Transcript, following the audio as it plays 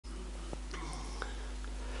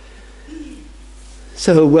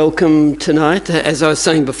So welcome tonight. As I was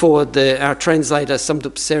saying before, our translator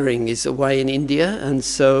Samdup Sering is away in India, and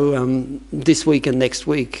so this week and next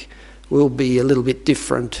week will be a little bit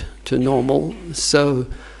different to normal. So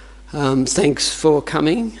thanks for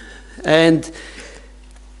coming. And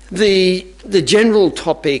the general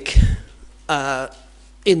topic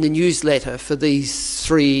in the newsletter for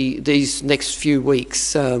these next few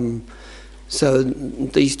weeks. So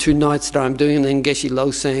these 2 nights that I'm doing, and then Geshe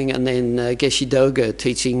Losang and then Geshe Doga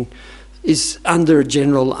teaching, is under a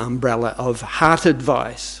general umbrella of heart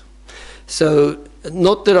advice. So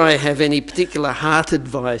not that I have any particular heart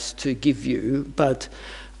advice to give you, but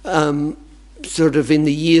sort of in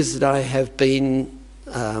the years that I have been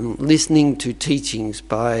listening to teachings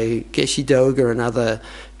by Geshe Doga and other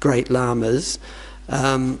great lamas,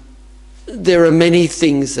 there are many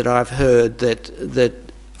things that I've heard that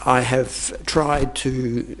I have tried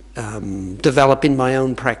to develop in my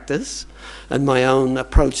own practice and my own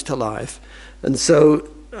approach to life. And so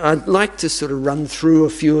I'd like to sort of run through a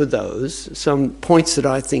few of those, some points that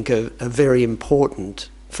I think are very important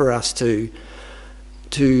for us to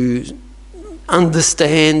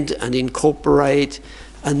understand and incorporate,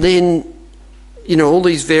 and then, you know, all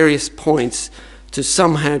these various points to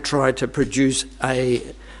somehow try to produce a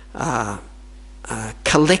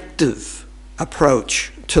collective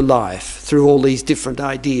approach to life through all these different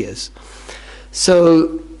ideas.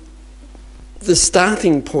 So the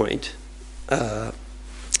starting point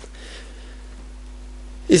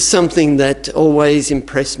is something that always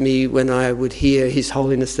impressed me when I would hear His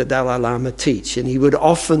Holiness the Dalai Lama teach, and he would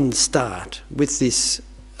often start with this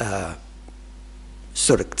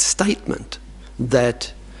sort of statement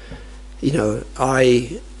that, you know,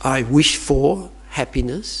 I wish for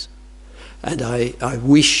happiness, and I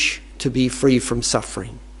wish to be free from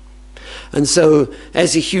suffering. And so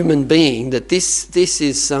as a human being, that this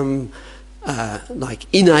is some like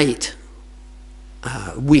innate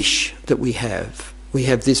wish that we have. We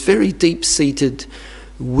have this very deep-seated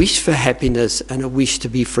wish for happiness and a wish to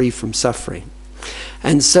be free from suffering.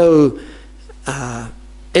 And so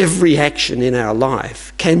every action in our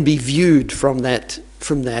life can be viewed from that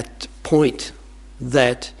point,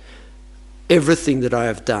 that everything that I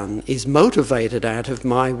have done is motivated out of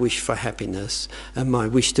my wish for happiness and my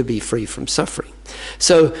wish to be free from suffering.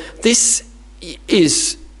 So this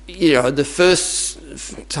is, you know, the first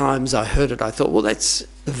times I heard it, I thought, well, that's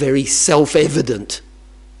very self-evident.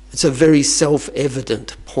 It's a very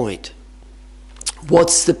self-evident point.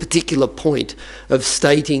 What's the particular point of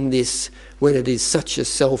stating this when it is such a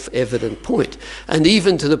self-evident point? And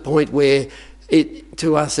even to the point where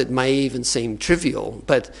to us it may even seem trivial,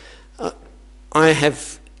 but I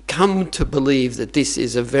have come to believe that this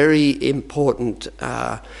is a very important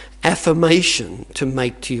affirmation to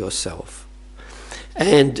make to yourself.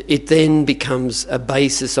 And it then becomes a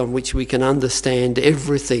basis on which we can understand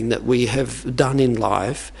everything that we have done in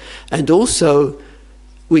life. And also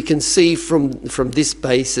we can see from this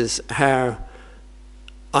basis how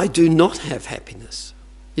I do not have happiness.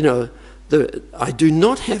 You know, I do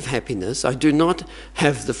not have happiness, I do not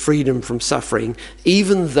have the freedom from suffering,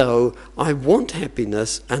 even though I want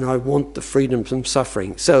happiness and I want the freedom from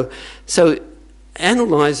suffering. So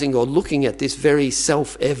analysing or looking at this very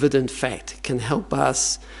self-evident fact can help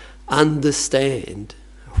us understand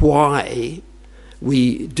why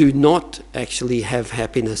we do not actually have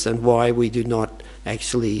happiness and why we do not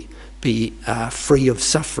actually be free of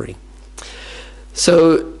suffering.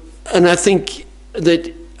 So, and I think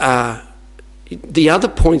that the other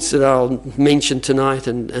points that I'll mention tonight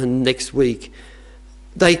and next week,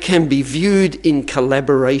 they can be viewed in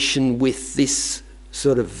collaboration with this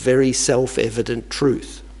sort of very self-evident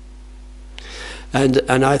truth. And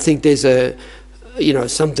I think there's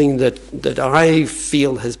something that I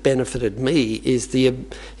feel has benefited me is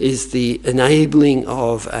the enabling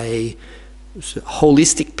of a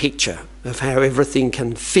holistic picture of how everything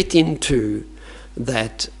can fit into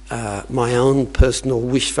that my own personal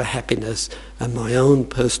wish for happiness and my own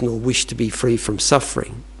personal wish to be free from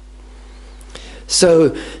suffering.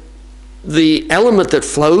 So the element that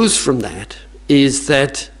flows from that is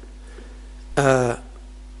that not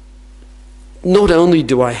only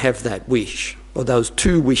do I have that wish, or those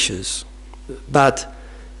 2 wishes, but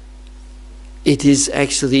it is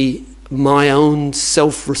actually my own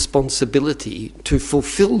self-responsibility to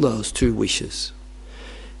fulfill those 2 wishes.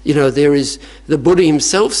 You know, the Buddha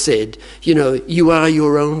himself said, you know, you are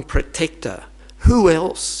your own protector. Who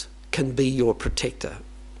else can be your protector?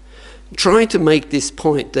 trying to make this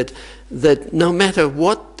point that no matter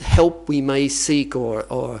what help we may seek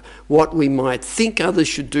or what we might think others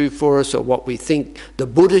should do for us or what we think the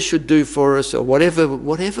Buddha should do for us or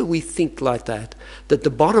whatever we think like that the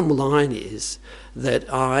bottom line is that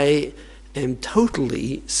I am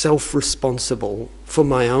totally self-responsible for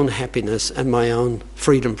my own happiness and my own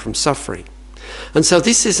freedom from suffering. And so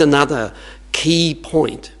this is another key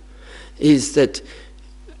point, is that,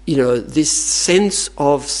 you know, this sense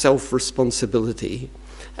of self-responsibility,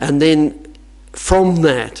 and then from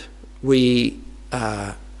that we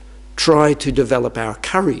try to develop our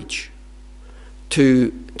courage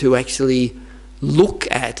to actually look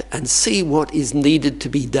at and see what is needed to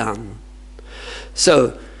be done.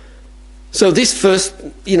 So this first,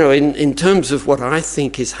 you know, in terms of what I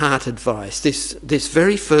think is heart advice, this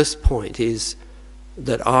very first point is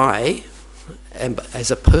that I am, as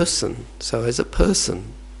a person,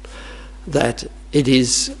 that it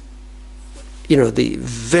is, you know, the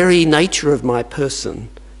very nature of my person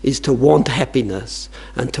is to want happiness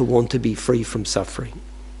and to want to be free from suffering.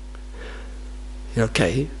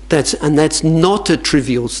 Okay, that's not a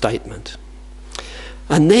trivial statement.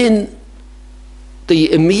 And then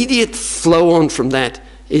the immediate flow on from that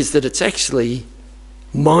is that it's actually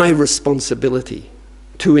my responsibility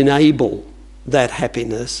to enable that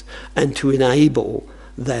happiness and to enable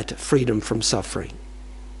that freedom from suffering.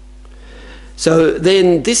 So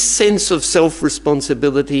then this sense of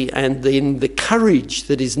self-responsibility and then the courage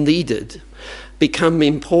that is needed become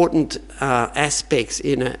important aspects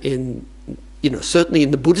in you know, certainly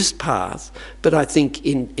in the Buddhist path, but I think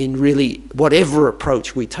in really whatever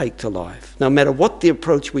approach we take to life, no matter what the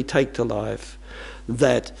approach we take to life,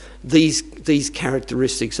 that these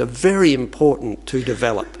characteristics are very important to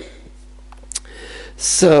develop.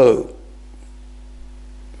 So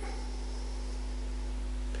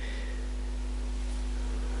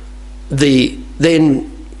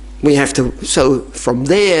then we have to, so from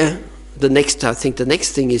there, I think the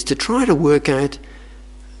next thing is to try to work out,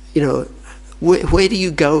 you know, where do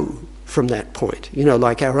you go from that point? You know,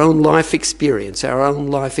 like our own life experience. Our own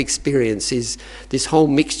life experience is this whole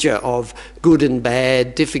mixture of good and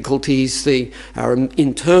bad, difficulties, our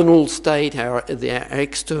internal state, our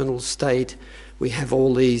external state. We have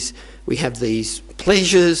all these, we have these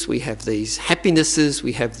pleasures, we have these happinesses,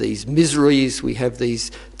 we have these miseries, we have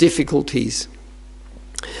these difficulties.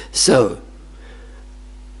 So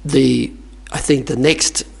I think the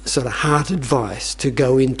next sort of heart advice to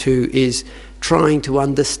go into is trying to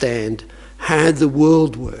understand how the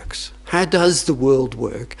world works. How does the world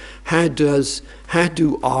work? How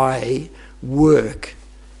do I work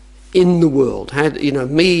in the world? How, you know,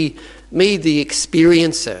 me the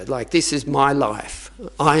experiencer, like this is my life.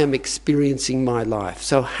 I am experiencing my life.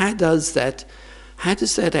 So how does that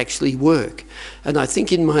actually work? And I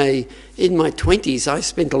think in my 20s I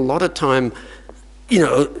spent a lot of time, you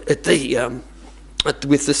know,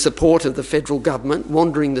 with the support of the federal government,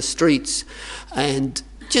 wandering the streets and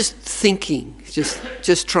just thinking,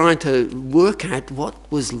 just trying to work out what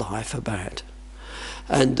was life about.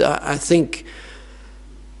 And I think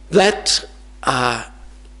that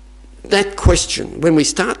question, when we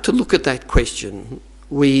start to look at that question,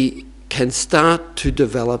 we can start to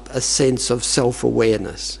develop a sense of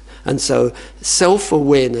self-awareness. And so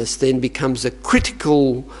self-awareness then becomes a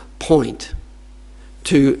critical point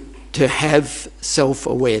to have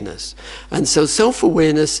self-awareness. And so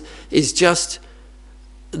self-awareness is just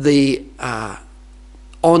the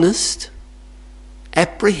honest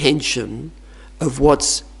apprehension of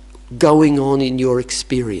what's going on in your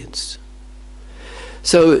experience.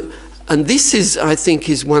 So, and this is, I think,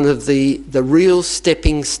 is one of the real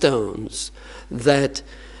stepping stones that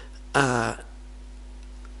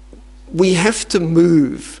we have to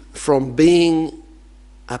move from being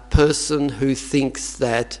a person who thinks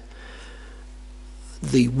that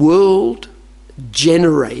the world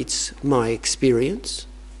generates my experience.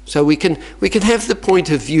 So we can have the point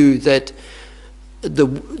of view that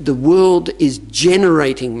the world is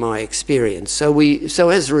generating my experience. So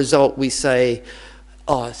as a result we say,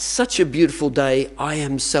 oh, such a beautiful day, I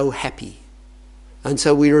am so happy. And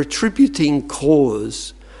so we're attributing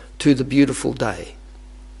cause to the beautiful day.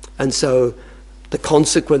 And so the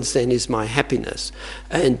consequence then is my happiness.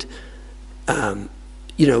 And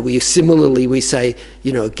you know, we say,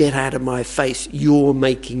 you know, get out of my face, you're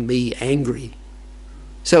making me angry.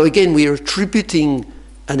 So again, we are attributing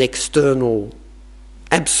an external,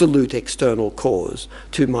 absolute external cause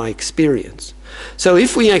to my experience. So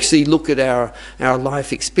if we actually look at our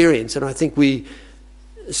life experience, and I think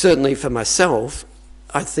certainly for myself,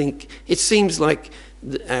 I think it seems like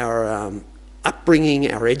our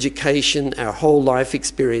upbringing, our education, our whole life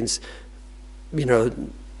experience you know,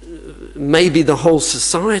 maybe the whole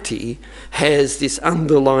society has this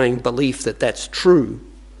underlying belief that that's true,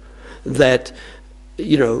 that,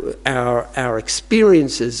 you know, our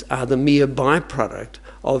experiences are the mere byproduct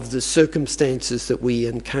of the circumstances that we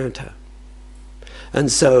encounter.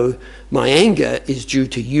 And so my anger is due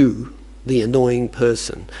to you, the annoying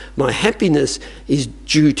person. My happiness is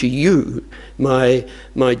due to you. My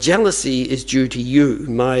jealousy is due to you.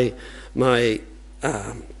 My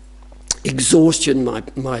exhaustion,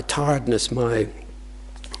 my tiredness, my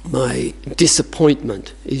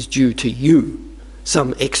disappointment is due to you,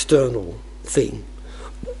 some external thing.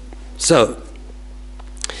 So,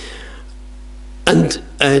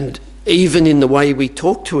 and even in the way we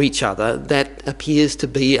talk to each other, that appears to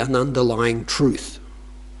be an underlying truth.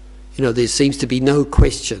 You know, there seems to be no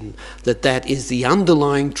question that that is the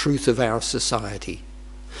underlying truth of our society.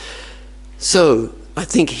 So I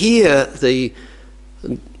think here the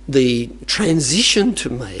transition to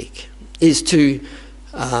make is to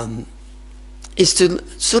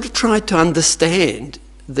sort of try to understand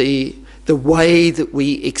the way that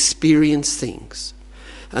we experience things.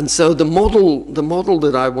 And so the model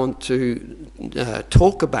that I want to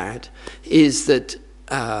talk about is that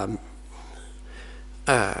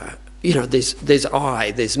you know, there's I,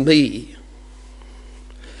 there's me,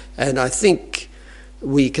 and I think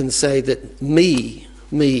we can say that me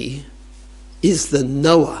is the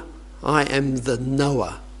knower. I am the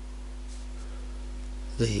knower,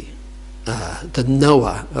 the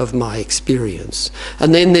knower of my experience.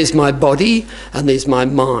 And then there's my body, and there's my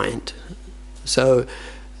mind. So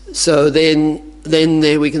then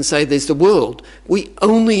there we can say there's the world. We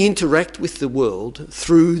only interact with the world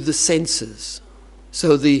through the senses.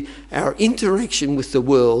 So our interaction with the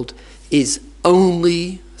world is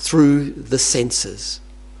only through the senses.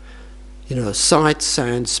 You know, sight,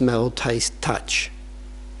 sound, smell, taste, touch.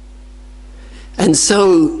 And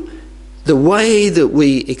so the way that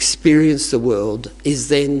we experience the world is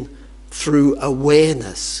then through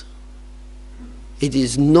awareness. It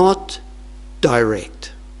is not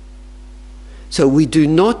direct. So we do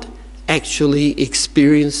not actually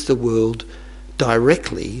experience the world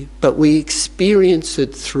directly, but we experience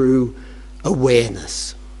it through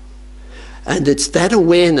awareness. And it's that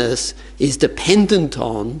awareness is dependent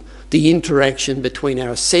on the interaction between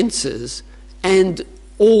our senses and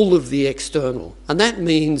all of the external. And that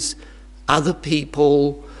means other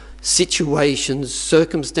people, situations,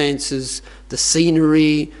 circumstances, the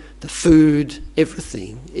scenery, the food,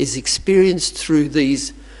 everything is experienced through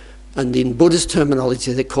these, and in Buddhist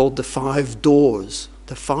terminology they're called the 5 doors.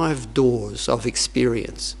 The 5 doors of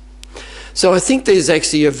experience. So I think there's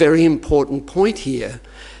actually a very important point here.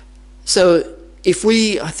 So I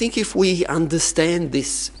think if we understand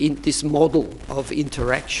this model of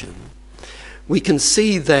interaction, we can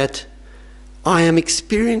see that I am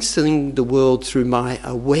experiencing the world through my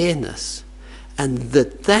awareness, and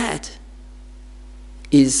that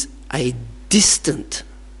is a distant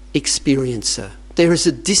experiencer. There is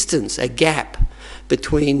a distance, a gap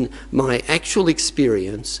between my actual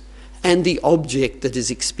experience and the object that is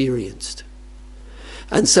experienced.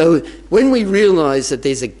 And so when we realise that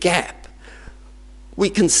there's a gap, we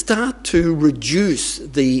can start to reduce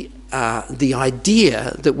the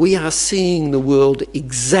idea that we are seeing the world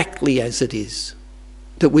exactly as it is,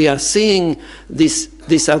 that we are seeing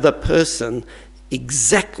this other person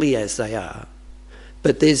exactly as they are.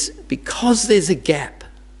 But because there's a gap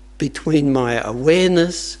between my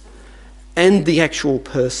awareness and the actual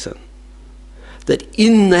person, that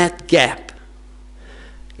in that gap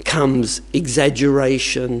comes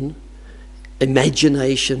exaggeration,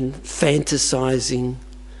 imagination, fantasizing,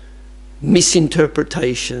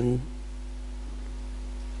 misinterpretation,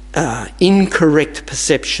 incorrect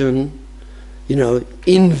perception, you know,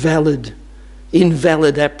 invalid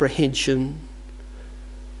apprehension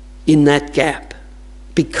in that gap,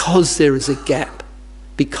 because there is a gap.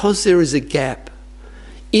 Because there is a gap,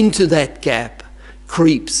 into that gap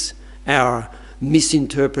creeps our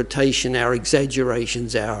misinterpretation, our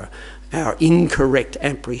exaggerations, our incorrect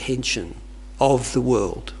apprehension of the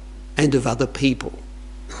world and of other people.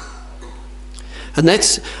 And I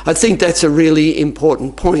think that's a really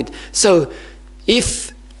important point. So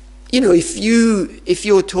if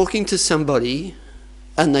you're talking to somebody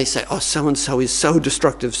and they say, oh, so-and-so is so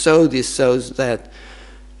destructive, so this, so that,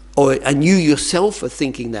 and you yourself are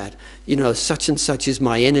thinking that, you know, such and such is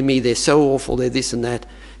my enemy, they're so awful, they're this and that.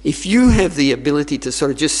 If you have the ability to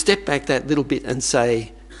sort of just step back that little bit and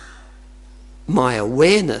say, my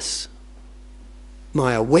awareness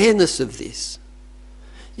of this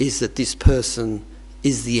is that this person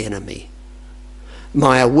is the enemy.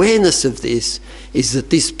 My awareness of this is that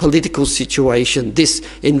this political situation, this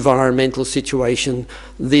environmental situation,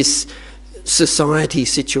 this society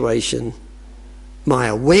situation, my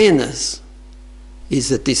awareness is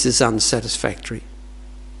that this is unsatisfactory.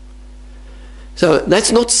 So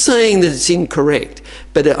that's not saying that it's incorrect,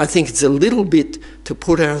 but I think it's a little bit to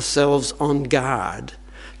put ourselves on guard,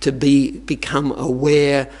 to become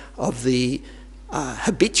aware of the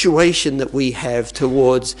habituation that we have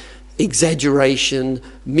towards exaggeration,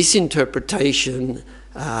 misinterpretation,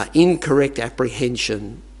 incorrect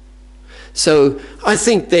apprehension. So I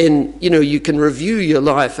think then, you know, you can review your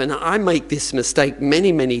life, and I make this mistake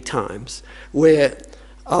many, many times, where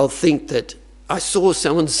I'll think that I saw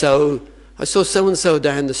so-and-so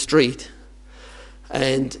down the street,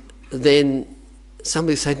 and then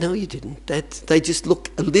somebody say, no, you didn't. They just look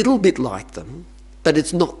a little bit like them, but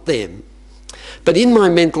it's not them. But in my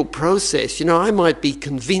mental process, you know, I might be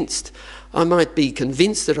convinced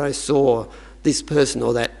that I saw this person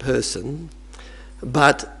or that person,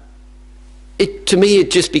 but to me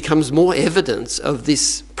it just becomes more evidence of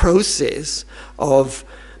this process of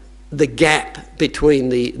the gap between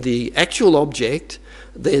the actual object,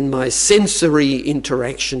 then my sensory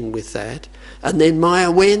interaction with that, and then my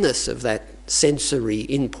awareness of that sensory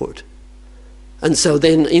input. And so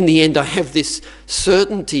then in the end I have this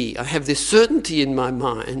certainty in my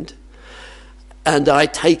mind, and I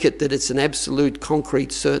take it that it's an absolute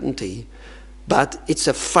concrete certainty, but it's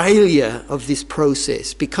a failure of this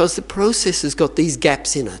process, because the process has got these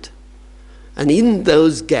gaps in it. And in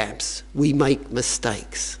those gaps we make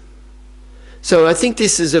mistakes. So I think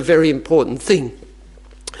this is a very important thing,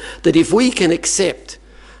 that if we can accept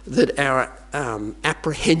that our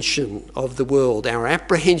apprehension of the world, our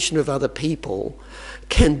apprehension of other people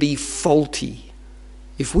can be faulty,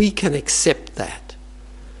 if we can accept that,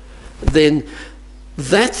 then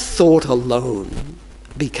that thought alone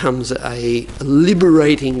becomes a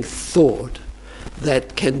liberating thought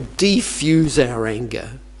that can defuse our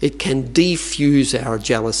anger. It can defuse our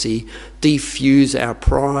jealousy, defuse our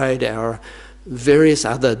pride, our various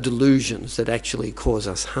other delusions that actually cause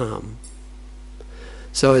us harm.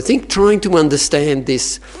 So I think trying to understand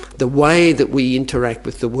this, the way that we interact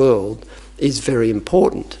with the world, is very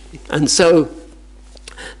important. And so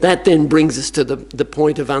that then brings us to the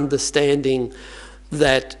point of understanding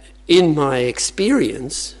that in my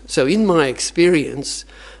experience,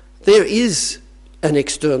 there is an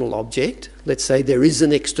external object. Let's say there is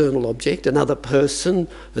an external object, another person,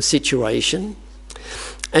 a situation.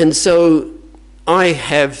 And so I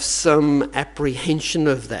have some apprehension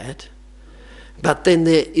of that. But then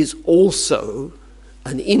there is also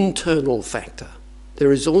an internal factor.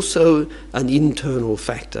 There is also an internal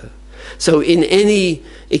factor. So in any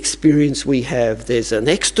experience we have, there's an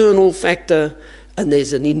external factor and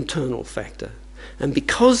there's an internal factor. And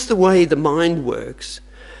because the way the mind works,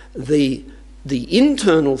 the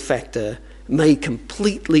internal factor may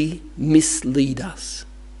completely mislead us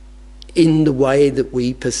in the way that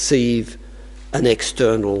we perceive an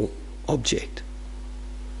external object.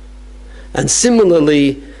 And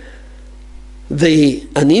similarly, the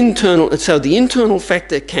internal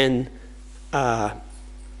factor can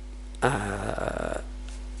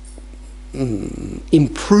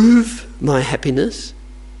improve my happiness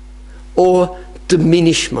or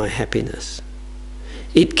diminish my happiness.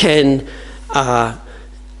 It can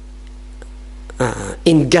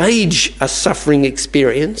engage a suffering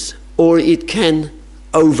experience, or it can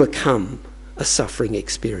overcome a suffering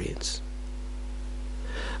experience.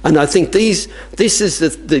 And I think this is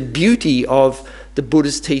the beauty of the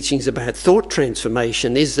Buddha's teachings about thought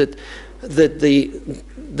transformation, is that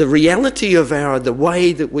the reality of the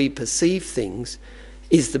way that we perceive things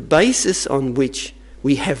is the basis on which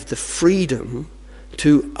we have the freedom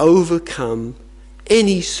to overcome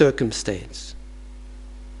any circumstance.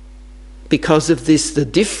 Because of this, the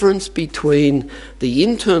difference between the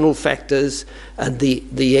internal factors and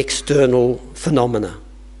the external phenomena.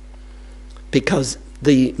 Because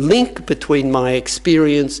the link between my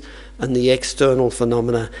experience and the external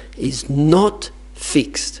phenomena is not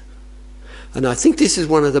fixed. And I think this is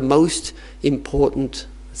one of the most important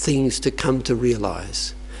things to come to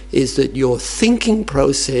realise, is that your thinking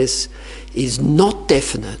process is not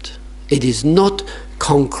definite, it is not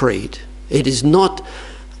concrete, it is not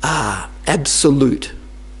absolute.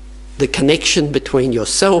 The connection between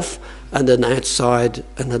yourself and an outside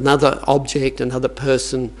and another object, another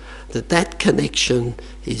person, that connection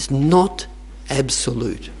is not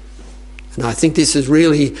absolute. And I think this is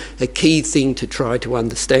really a key thing to try to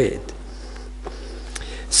understand.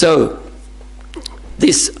 So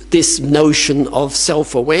this notion of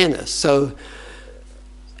self-awareness. So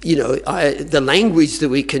the language that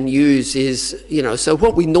we can use is, so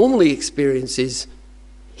what we normally experience is,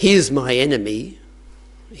 here's my enemy,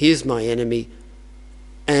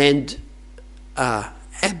 and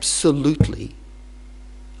absolutely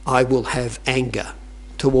I will have anger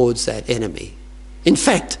towards that enemy. In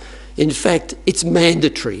fact, it's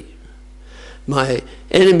mandatory. My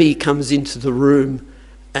enemy comes into the room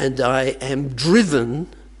and I am driven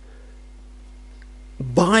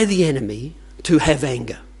by the enemy to have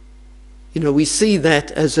anger. We see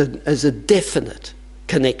that as a definite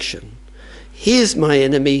connection. Here's my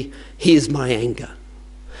enemy, here's my anger.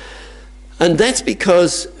 And that's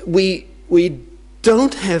because we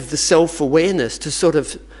don't have the self-awareness to sort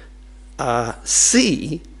of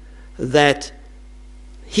see that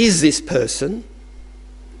here's this person,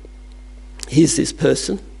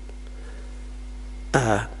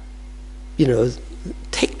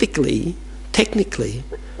 technically,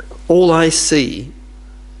 all I see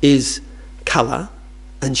is colour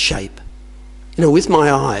and shape. With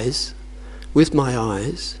my eyes,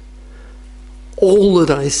 all that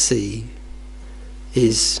I see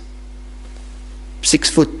is 6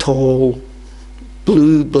 foot tall,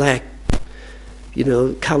 blue, black,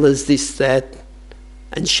 colours, this, that,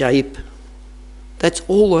 and shape. That's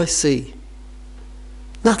all I see.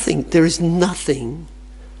 Nothing, there is nothing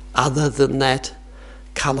other than that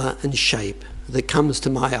colour and shape that comes to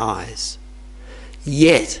my eyes.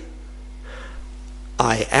 Yet,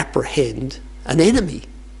 I apprehend an enemy.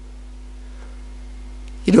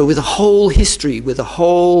 With a whole history, with a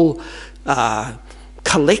whole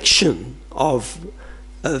collection of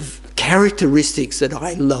characteristics that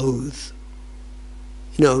I loathe.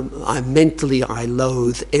 I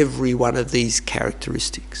loathe every one of these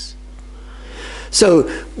characteristics. So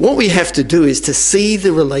what we have to do is to see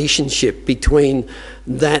the relationship between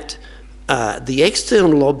that, the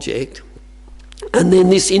external object, and then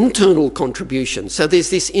this internal contribution. So there's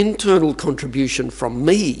this internal contribution from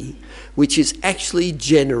me, which is actually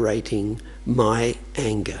generating my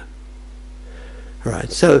anger.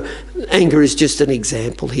 Right, so anger is just an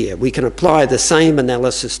example here. We can apply the same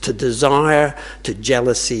analysis to desire, to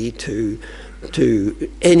jealousy, to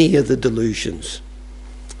any of the delusions.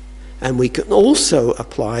 And we can also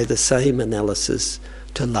apply the same analysis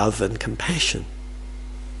to love and compassion,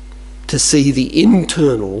 to see the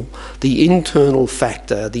internal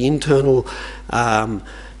factor, the internal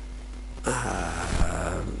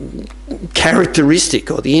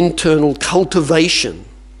characteristic, or the internal cultivation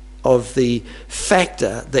of the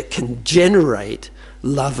factor that can generate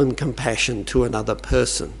love and compassion to another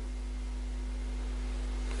person.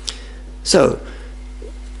 So,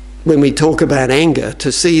 when we talk about anger,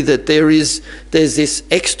 to see that there's this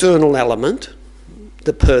external element,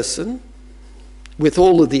 the person, with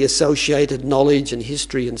all of the associated knowledge and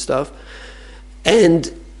history and stuff,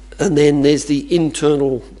 and then there's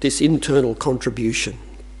this internal contribution.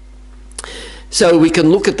 So we can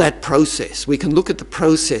look at that process. We can look at the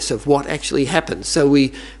process of what actually happens. So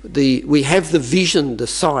we have the vision, the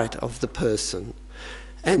sight of the person,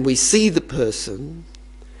 and we see the person,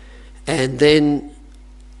 and then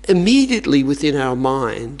immediately within our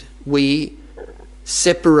mind we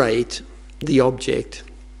separate the object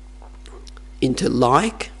into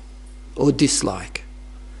like or dislike.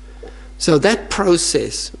 So that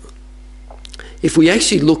process, if we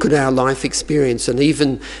actually look at our life experience, and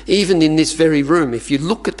even in this very room, if you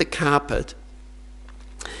look at the carpet,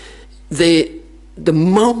 the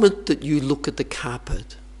moment that you look at the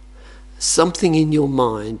carpet, something in your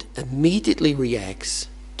mind immediately reacts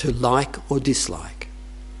to like or dislike.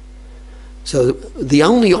 So the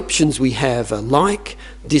only options we have are like,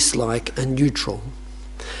 dislike, and neutral.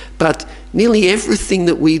 But nearly everything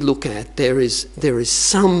that we look at, there is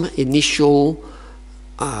some initial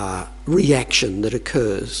reaction that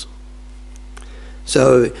occurs.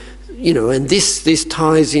 So, and this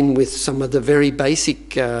ties in with some of the very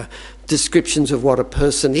basic descriptions of what a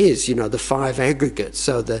person is, the 5 aggregates.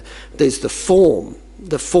 So there's the form.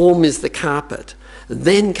 The form is the carpet.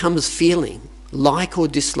 Then comes feeling, like or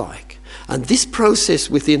dislike. And this process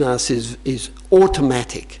within us is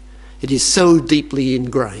automatic. It is so deeply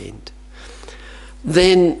ingrained.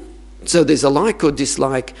 So there's a like or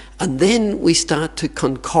dislike, and then we start to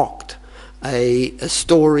concoct a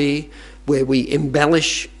story where we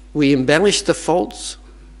embellish the faults,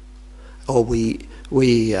 or we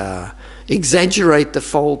exaggerate the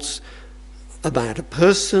faults about a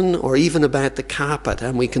person or even about the carpet,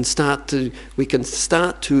 and we can start to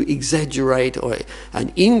exaggerate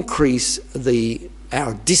and increase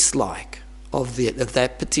our dislike of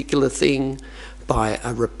that particular thing by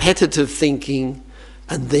a repetitive thinking,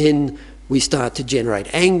 and then we start to generate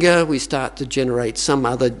anger, we start to generate some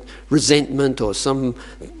other resentment or some,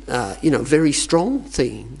 very strong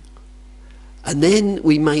thing. And then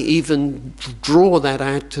we may even draw that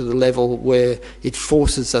out to the level where it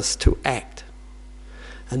forces us to act.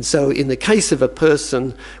 And so in the case of a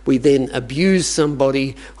person, we then abuse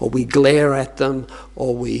somebody, or we glare at them,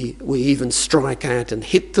 or we even strike out and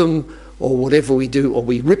hit them, or whatever we do, or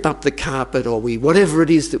we rip up the carpet, or whatever it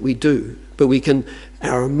is that we do. But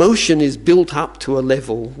our emotion is built up to a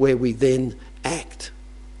level where we then act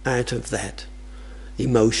out of that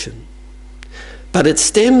emotion. But it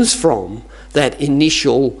stems from that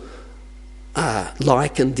initial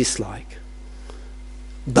like and dislike,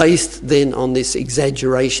 based then on this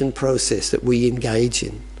exaggeration process that we engage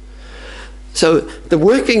in. So the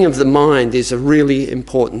working of the mind is a really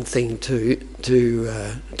important thing to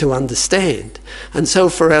understand. And so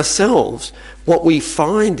for ourselves, what we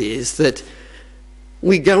find is that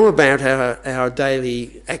we go about our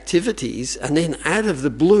daily activities, and then out of the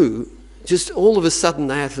blue, just all of a sudden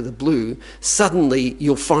out of the blue, suddenly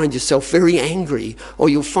you'll find yourself very angry, or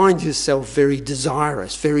you'll find yourself very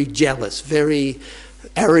desirous, very jealous, very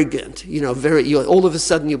arrogant, all of a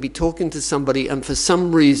sudden you'll be talking to somebody, and for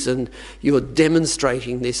some reason you're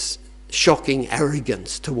demonstrating this shocking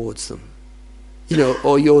arrogance towards them.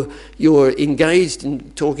 Or you're engaged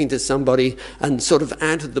in talking to somebody, and sort of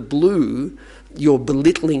out of the blue you're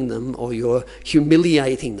belittling them, or you're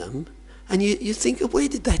humiliating them, and you think, where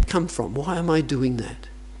did that come from? Why am I doing that?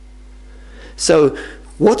 So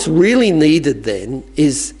what's really needed then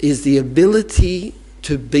is the ability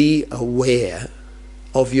to be aware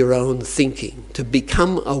of your own thinking, to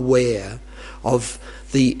become aware of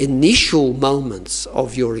the initial moments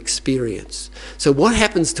of your experience. So what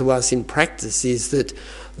happens to us in practice is that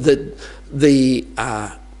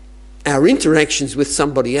our interactions with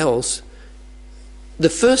somebody else, the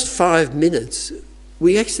first 5 minutes,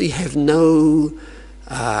 we actually have no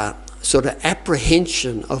sort of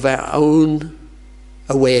apprehension of our own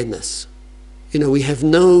awareness. We have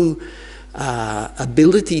no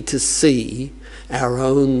ability to see our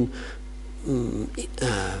own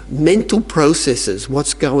mental processes,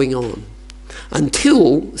 what's going on,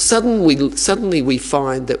 until suddenly we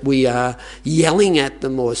find that we are yelling at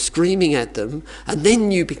them or screaming at them, and then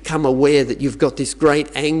you become aware that you've got this great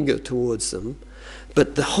anger towards them,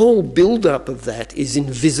 but the whole build-up of that is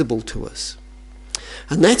invisible to us.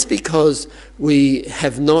 And that's because we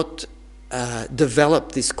have not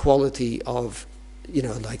developed this quality of,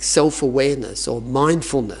 like self-awareness or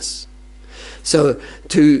mindfulness. So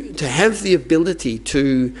to have the ability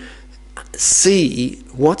to see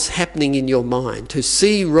what's happening in your mind, to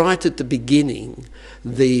see right at the beginning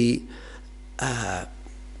the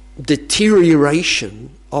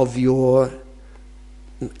deterioration of your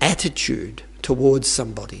attitude towards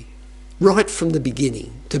somebody, right from the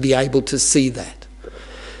beginning, to be able to see that.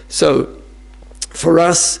 So for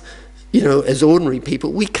us, as ordinary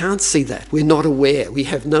people, we can't see that. We're not aware. We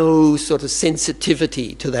have no sort of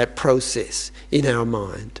sensitivity to that process in our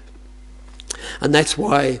mind. And that's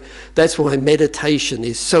why meditation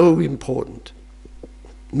is so important.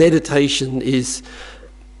 Meditation is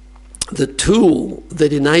the tool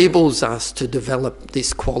that enables us to develop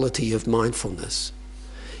this quality of mindfulness.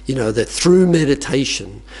 That through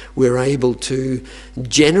meditation we're able to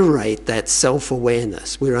generate that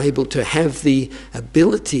self-awareness. We're able to have the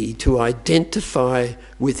ability to identify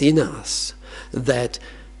within us that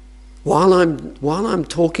while I'm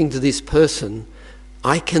talking to this person,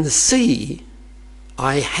 I can see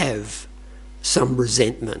I have some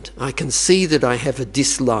resentment. I can see that I have a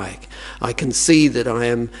dislike. I can see that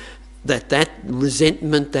that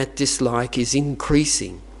resentment, that dislike is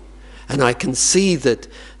increasing. And I can see that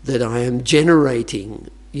I am generating,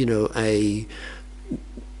 a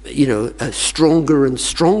stronger and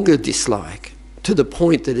stronger dislike, to the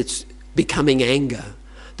point that it's becoming anger,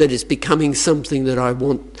 that it's becoming something that I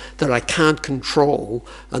want, that I can't control,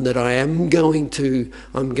 and that I'm going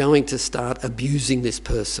to start abusing this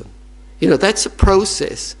person. That's a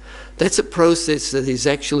process. That's a process that is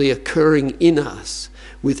actually occurring in us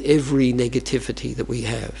with every negativity that we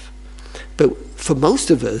have. But for most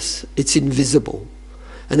of us, it's invisible.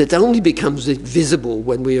 And it only becomes visible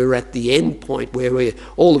when we are at the end point, where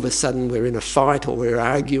all of a sudden we're in a fight, or we're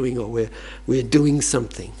arguing, or we're doing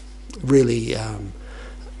something really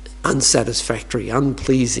unsatisfactory,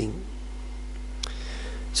 unpleasing.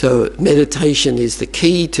 So meditation is the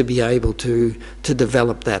key to be able to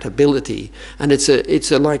develop that ability, and it's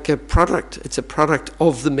like a product. It's a product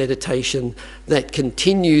of the meditation that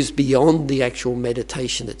continues beyond the actual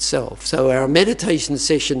meditation itself. So our meditation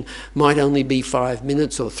session might only be 5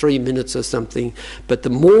 minutes or 3 minutes or something, but the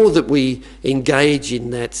more that we engage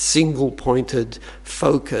in that single-pointed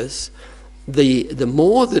focus, the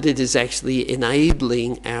more that it is actually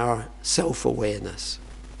enabling our self-awareness.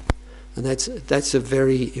 And that's a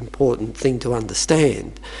very important thing to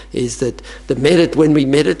understand, is that when we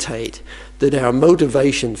meditate, that our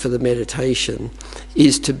motivation for the meditation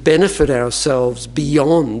is to benefit ourselves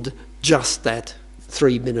beyond just that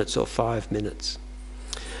 3 minutes or 5 minutes.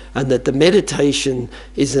 And that the meditation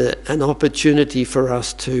is an opportunity for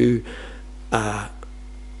us to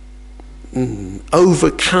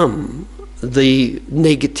overcome the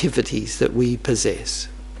negativities that we possess.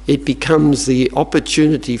 It becomes the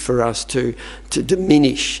opportunity for us to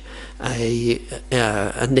diminish a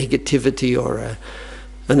negativity or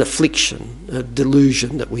an affliction, a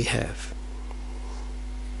delusion that we have.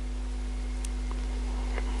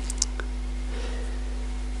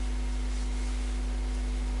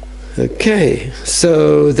 Okay,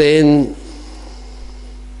 so then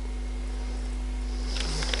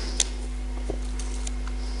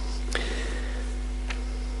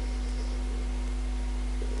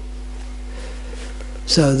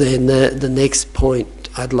the next point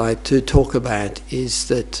I'd like to talk about is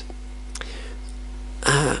that,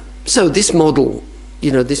 so this model,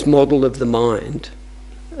 this model of the mind,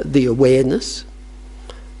 the awareness,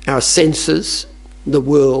 our senses, the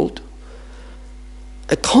world,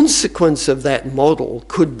 a consequence of that model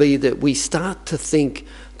could be that we start to think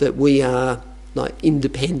that we are like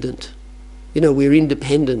independent. We're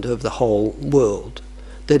independent of the whole world,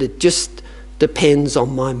 that it just depends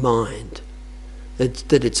on my mind.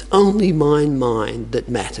 That it's only my mind that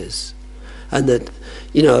matters, and that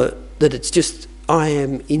that it's just I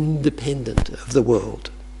am independent of the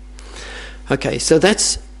world. Okay, so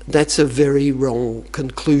that's a very wrong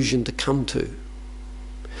conclusion to come to.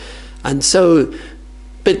 And so,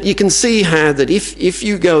 but you can see how that if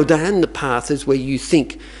you go down the path is where you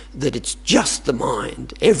think that it's just the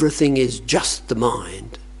mind, everything is just the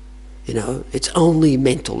mind. It's only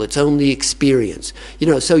mental, it's only experience.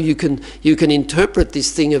 So you can interpret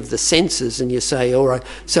this thing of the senses, and you say, all right,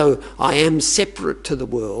 so I am separate to the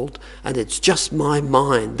world, and it's just my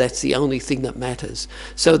mind, that's the only thing that matters.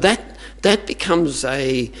 So that becomes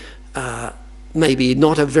maybe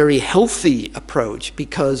not a very healthy approach,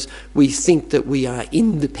 because we think that we are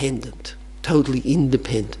independent, totally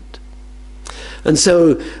independent. And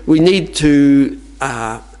so we need to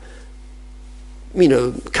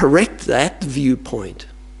correct that viewpoint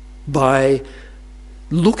by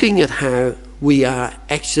looking at how we are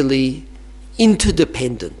actually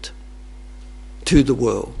interdependent to the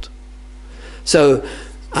world. So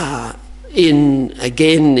in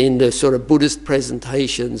the sort of Buddhist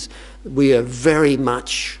presentations, we are very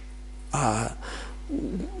much asked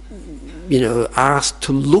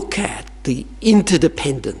to look at the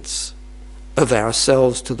interdependence of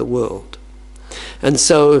ourselves to the world. And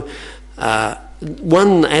so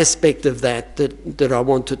one aspect of that I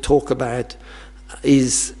want to talk about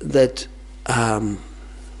is that I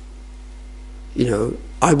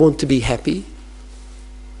want to be happy.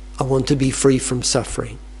 I want to be free from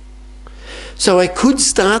suffering. So I could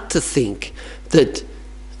start to think that,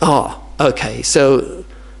 okay, so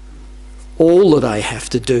all that I have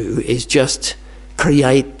to do is just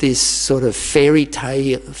create this sort of fairy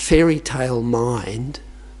tale mind,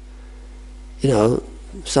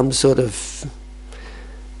 some sort of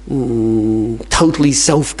totally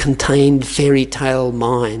self-contained fairy tale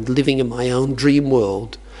mind living in my own dream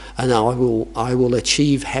world, and I will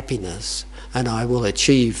achieve happiness, and I will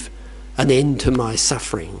achieve an end to my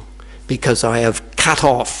suffering because I have cut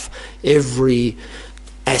off every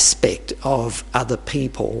aspect of other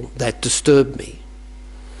people that disturb me.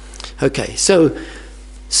 Okay, so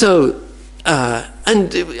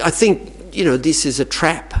and I think this is a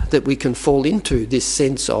trap that we can fall into, this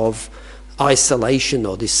sense of isolation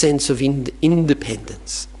or this sense of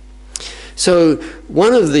independence. So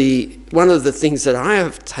one of the things that I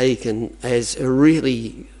have taken as a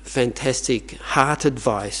really fantastic heart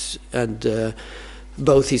advice, and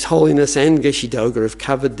both His Holiness and Geshe Doga have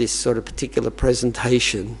covered this sort of particular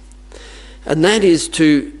presentation, and that is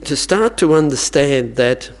to start to understand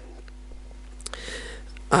that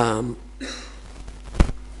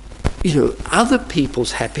other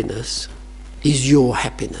people's happiness is your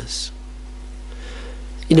happiness.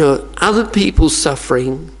 Other people's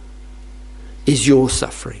suffering is your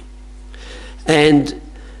suffering. And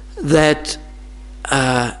that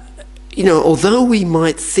you know, although we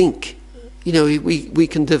might think, you know, we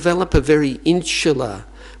can develop a very insular,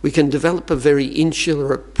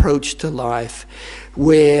 approach to life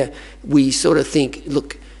where we sort of think,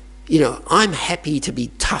 look, you know, I'm happy to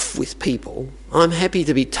be tough with people. I'm happy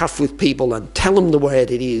to be tough with people and tell them the way it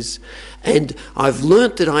is. And I've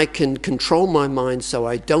learnt that I can control my mind so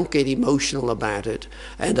I don't get emotional about it.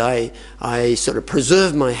 And I sort of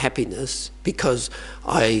preserve my happiness because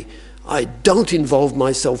I don't involve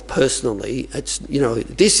myself personally. It's, you know,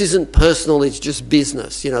 this isn't personal, it's just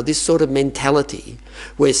business. You know, this sort of mentality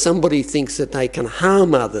where somebody thinks that they can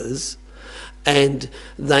harm others and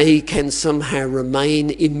they can somehow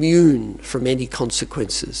remain immune from any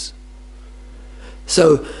consequences.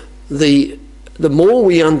 So the more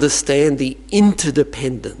we understand the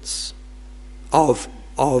interdependence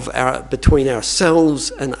between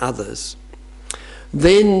ourselves and others,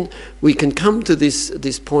 then we can come to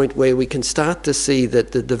this point where we can start to see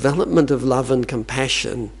that the development of love and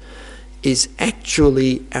compassion is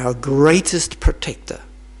actually our greatest protector.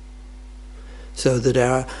 So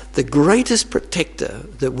that the greatest protector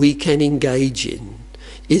that we can engage in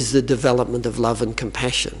is the development of love and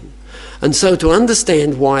compassion. And so to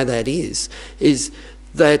understand why that is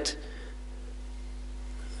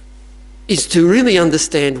to really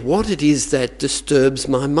understand what it is that disturbs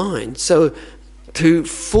my mind. So to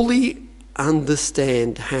fully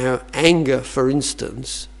understand how anger, for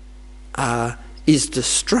instance, is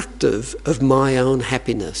destructive of my own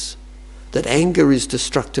happiness. That anger is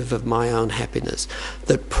destructive of my own happiness.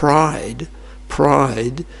 That pride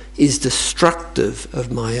is destructive of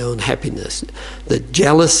my own happiness. That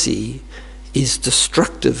jealousy is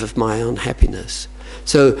destructive of my own happiness.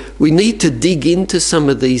 So we need to dig into some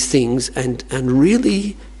of these things and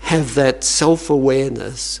really have that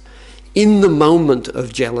self-awareness in the moment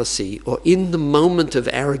of jealousy or in the moment of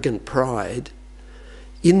arrogant pride,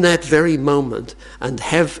 in that very moment, and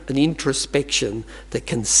have an introspection that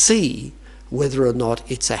can see whether or not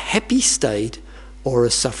it's a happy state or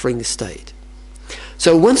a suffering state.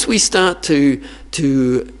 So once we start to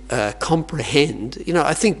comprehend, you know,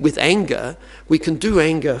 I think with anger, we can do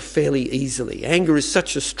anger fairly easily. Anger is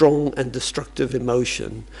such a strong and destructive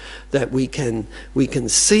emotion that we can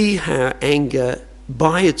see how anger,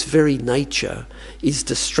 by its very nature, is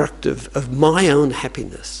destructive of my own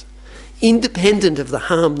happiness. Independent of the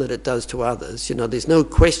harm that it does to others. You know, there's no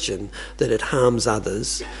question that it harms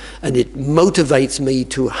others and it motivates me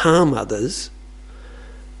to harm others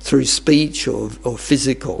through speech or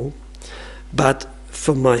physical. But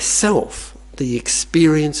for myself, the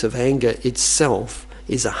experience of anger itself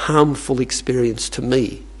is a harmful experience to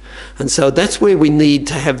me. And so that's where we need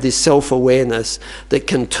to have this self-awareness that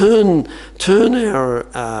can turn our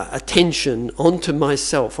attention onto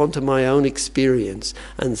myself, onto my own experience,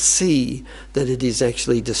 and see that it is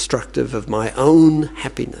actually destructive of my own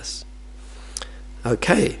happiness.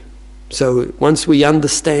 Okay, so once we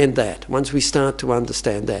understand that, once we start to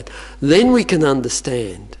understand that, then we can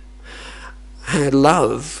understand how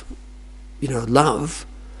love, you know, love,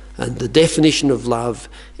 and the definition of love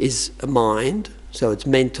is a mind. So it's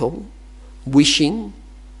mental, wishing,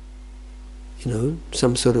 you know,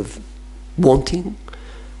 some sort of wanting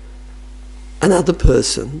another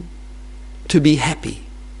person to be happy.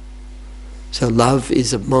 So love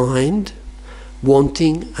is a mind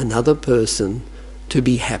wanting another person to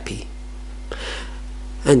be happy.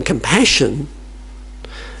 And compassion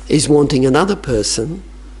is wanting another person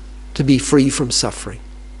to be free from suffering.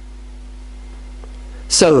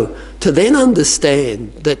 So to then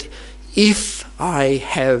understand that if I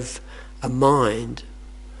have a mind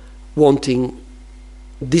wanting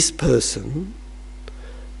this person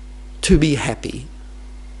to be happy,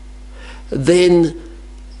 then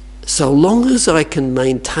so long as I can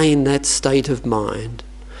maintain that state of mind,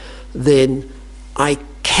 then I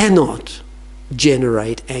cannot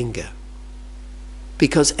generate anger.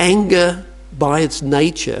 Because anger, by its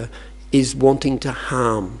nature, is wanting to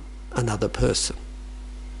harm another person.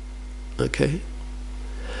 Okay?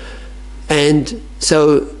 And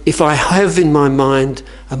so if I have in my mind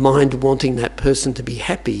a mind wanting that person to be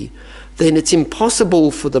happy, then it's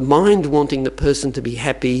impossible for the mind wanting the person to be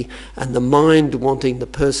happy and the mind wanting the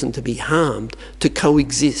person to be harmed to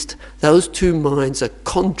coexist. Those two minds are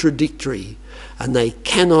contradictory and they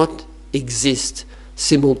cannot exist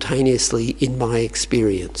simultaneously in my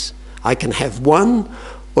experience. I can have one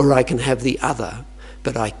or I can have the other,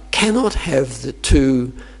 but I cannot have the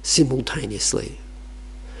two simultaneously.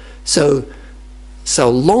 So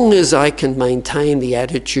long as I can maintain the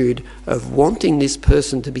attitude of wanting this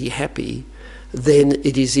person to be happy, then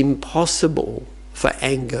it is impossible for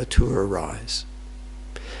anger to arise.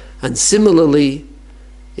 And similarly,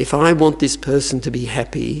 if I want this person to be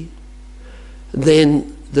happy,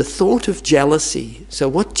 then the thought of jealousy, so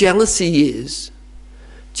what jealousy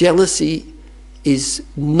is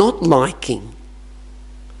not liking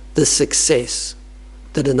the success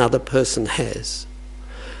that another person has,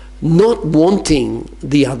 not wanting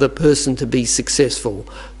the other person to be successful,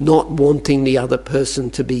 not wanting the other person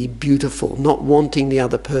to be beautiful, not wanting the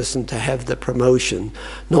other person to have the promotion,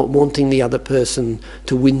 not wanting the other person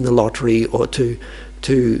to win the lottery or to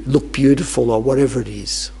look beautiful or whatever it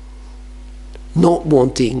is. Not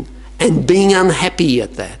wanting and being unhappy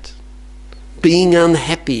at that. Being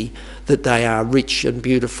unhappy that they are rich and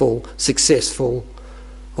beautiful, successful,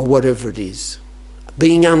 or whatever it is.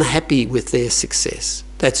 Being unhappy with their success.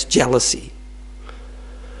 That's jealousy.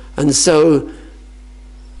 And so,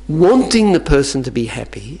 wanting the person to be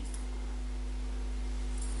happy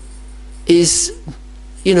is,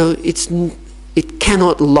 it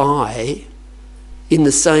cannot lie in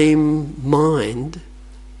the same mind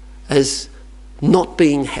as not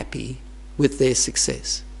being happy with their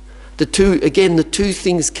success. The two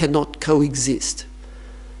things cannot coexist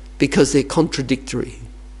because they're contradictory.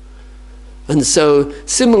 And so,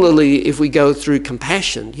 similarly, if we go through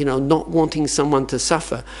compassion, not wanting someone to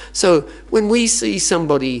suffer. So, when we see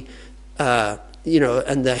somebody, and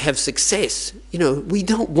they have success, we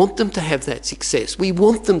don't want them to have that success. We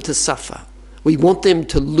want them to suffer. We want them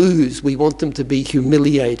to lose. We want them to be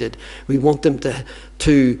humiliated. We want them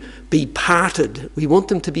to be parted. We want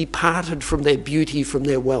them to be parted from their beauty, from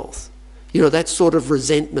their wealth. That sort of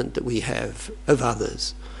resentment that we have of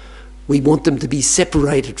others. We want them to be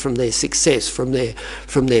separated from their success, from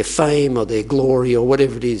their fame or their glory or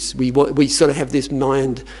whatever it is. We sort of have this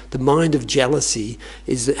mind. The mind of jealousy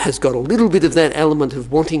has got a little bit of that element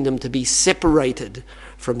of wanting them to be separated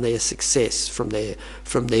from their success, from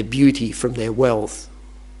their beauty, from their wealth.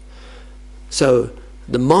 So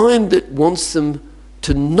the mind that wants them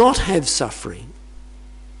to not have suffering,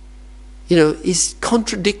 is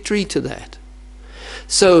contradictory to that.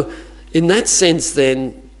 So in that sense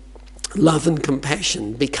then, love and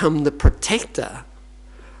compassion become the protector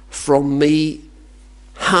from me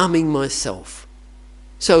harming myself.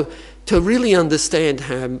 So to really understand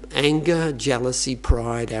how anger, jealousy,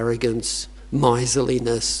 pride, arrogance,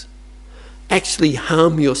 miserliness actually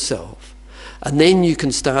harm yourself, and then you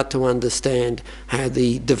can start to understand how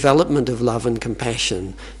the development of love and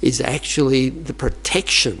compassion is actually the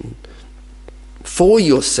protection for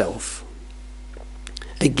yourself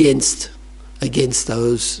against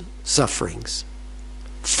those sufferings,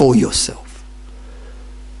 for yourself.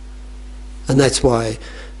 And that's why,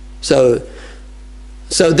 so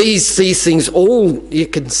these things, you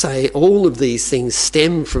can say all of these things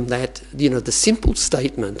stem from that, the simple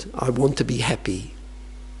statement, I want to be happy.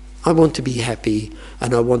 I want to be happy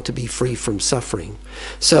and I want to be free from suffering.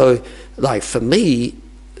 So, like for me,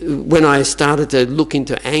 when I started to look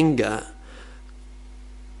into anger,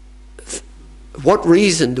 what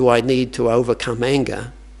reason do I need to overcome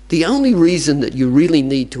anger? The only reason that you really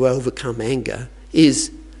need to overcome anger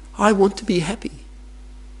is, I want to be happy.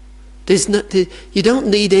 You don't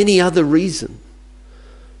need any other reason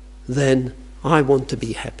than, I want to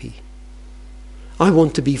be happy. I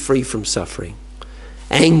want to be free from suffering.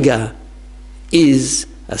 Anger is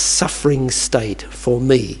a suffering state for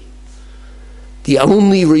me. The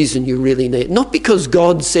only reason you really need, not because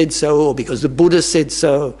God said so, or because the Buddha said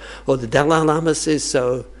so, or the Dalai Lama says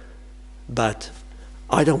so, but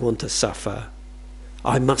I don't want to suffer.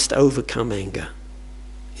 I must overcome anger.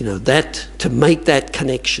 To make that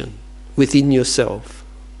connection within yourself.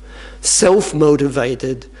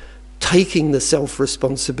 Self-motivated, taking the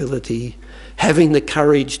self-responsibility, having the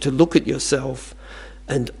courage to look at yourself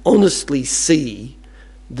and honestly see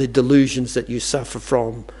the delusions that you suffer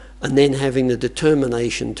from, and then having the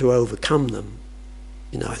determination to overcome them.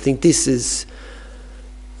 I think these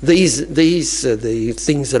are the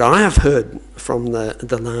things that I have heard from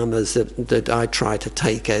the lamas that I try to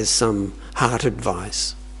take as some heart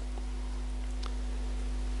advice.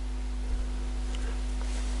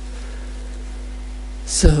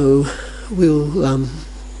 So we'll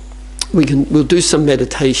do some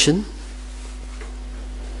meditation.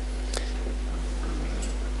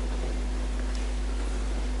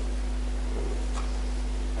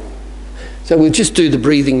 So we'll just do the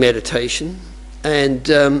breathing meditation. And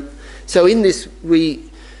so in this, the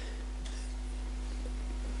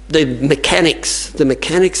mechanics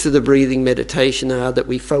of the breathing meditation are that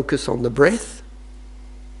we focus on the breath,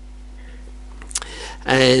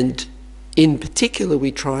 and in particular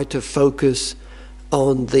we try to focus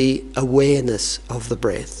on the awareness of the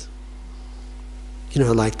breath. you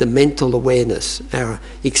know, like the mental awareness, our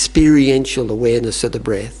experiential awareness of the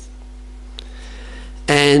breath.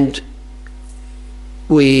 And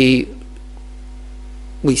we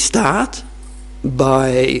start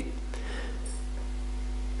by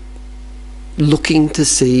looking to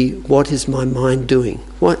see, what is my mind doing?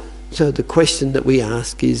 So the question that we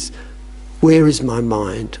ask is, where is my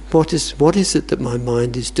mind? What is it that my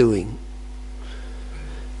mind is doing?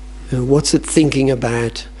 What's it thinking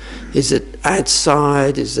about? Is it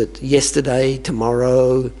outside? Is it yesterday,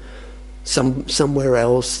 tomorrow, somewhere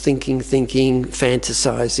else, thinking,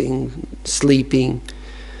 fantasizing, sleeping?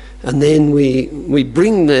 And then we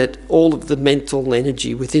bring that, all of the mental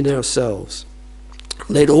energy within ourselves.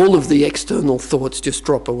 Let all of the external thoughts just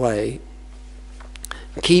drop away.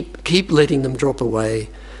 Keep letting them drop away,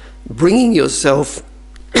 bringing yourself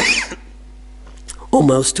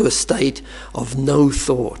almost to a state of no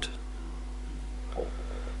thought.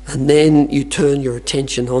 And then you turn your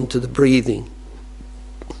attention onto the breathing,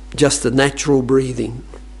 just the natural breathing.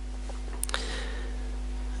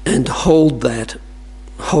 And hold that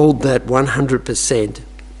 100%,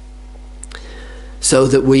 so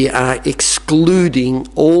that we are excluding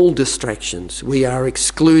all distractions. We are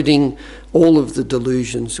excluding all of the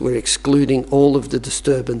delusions. We're excluding all of the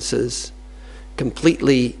disturbances,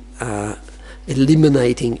 completely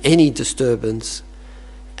eliminating any disturbance.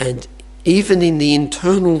 And even in the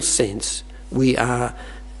internal sense, we are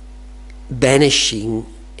banishing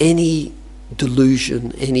any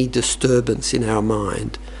delusion, any disturbance in our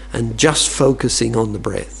mind, and just focusing on the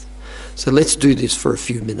breath. So let's do this for a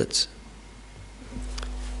few minutes.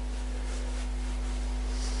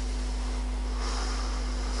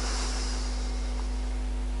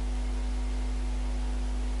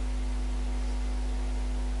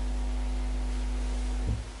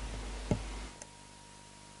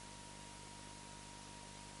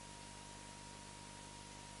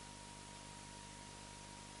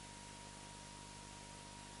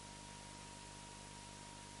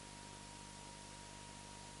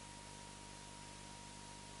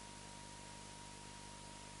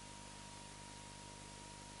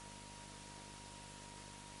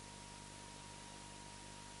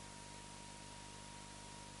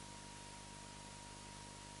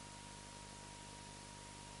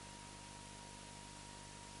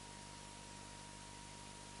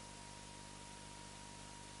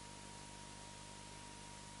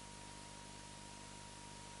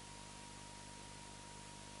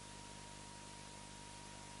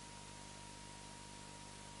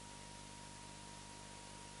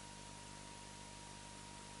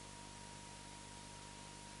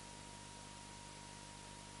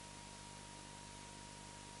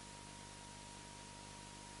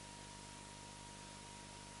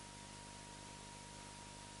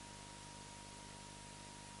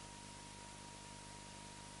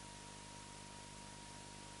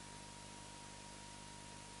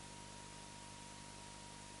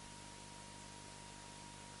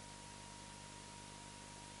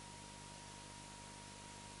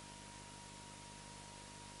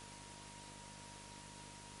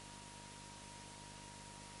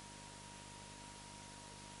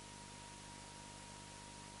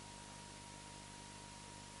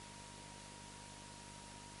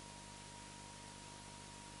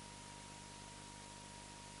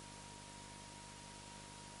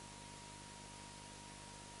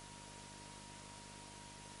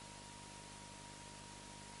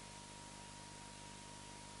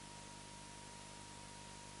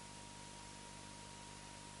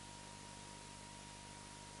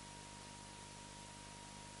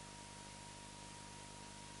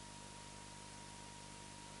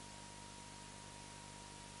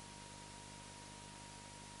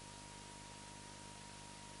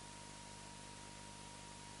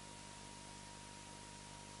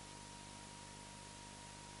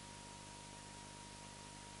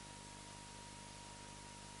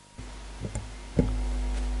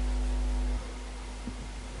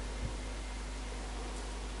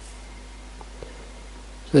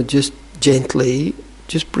 So just gently,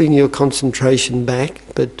 just bring your concentration back,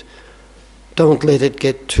 but don't let it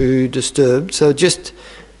get too disturbed. So just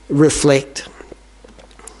reflect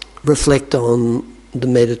on the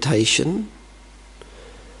meditation.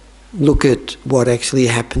 Look at what actually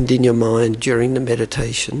happened in your mind during the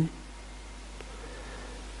meditation.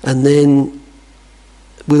 And then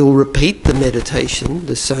we'll repeat the meditation,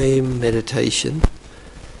 the same meditation,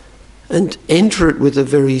 and enter it with a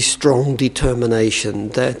very strong determination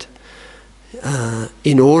that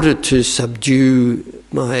in order to subdue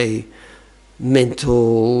my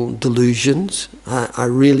mental delusions, I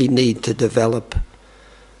really need to develop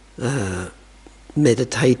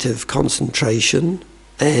meditative concentration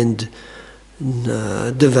and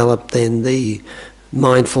develop then the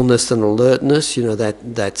mindfulness and alertness,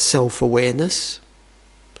 that self-awareness.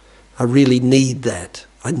 I really need that.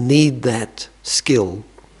 I need that skill.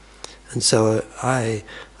 And so I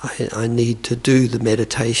need to do the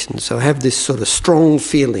meditation. So I have this sort of strong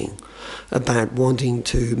feeling about wanting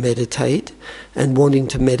to meditate and wanting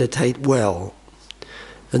to meditate well.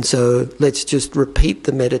 And so let's just repeat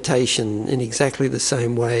the meditation in exactly the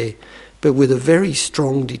same way, but with a very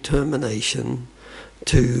strong determination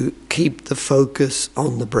to keep the focus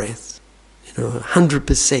on the breath.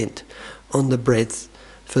 100% on the breath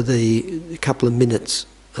for the couple of minutes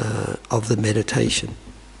of the meditation.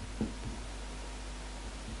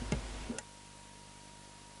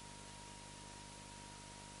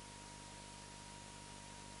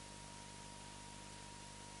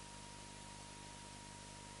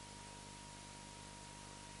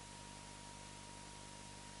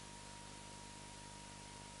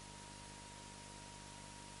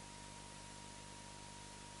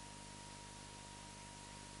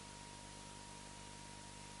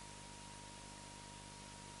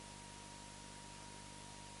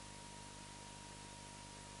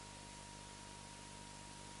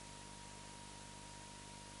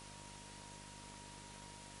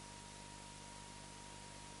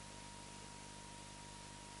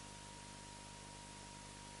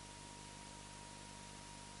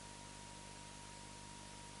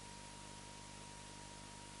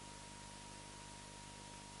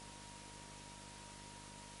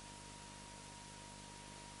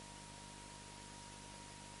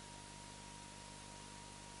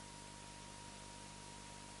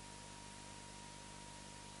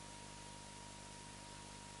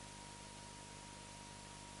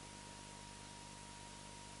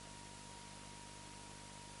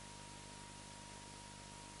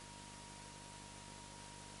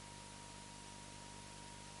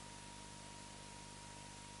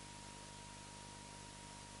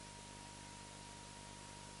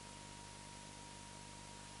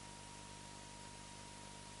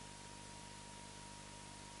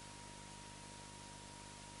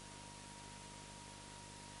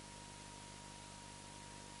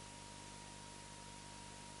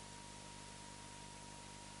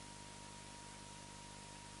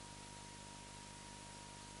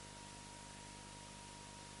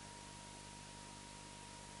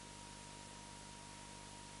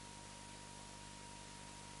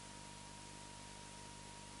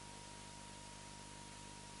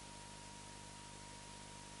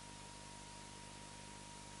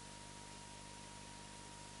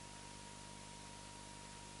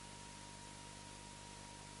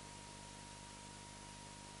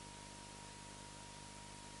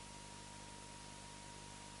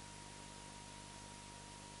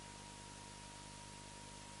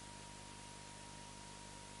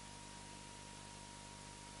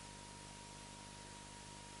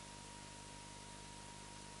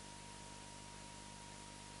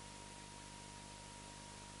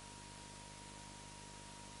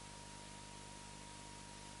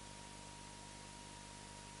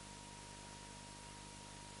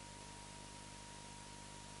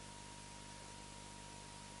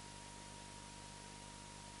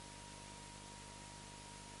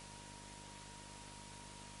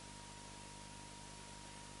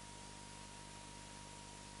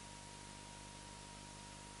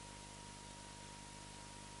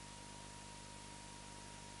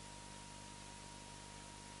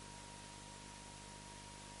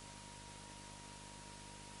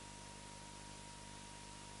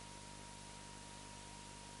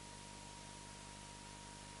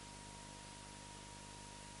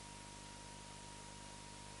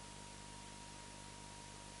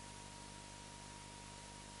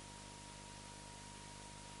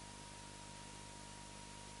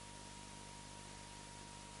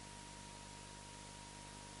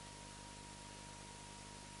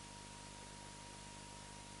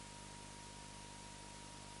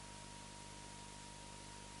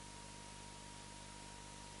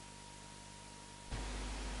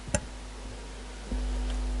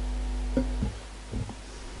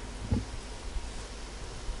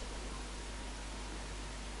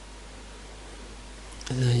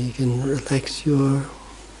 And then you can relax your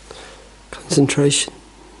concentration.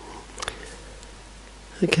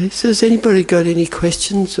 Okay, so has anybody got any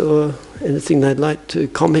questions or anything they'd like to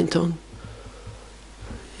comment on?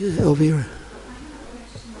 Yeah, Elvira.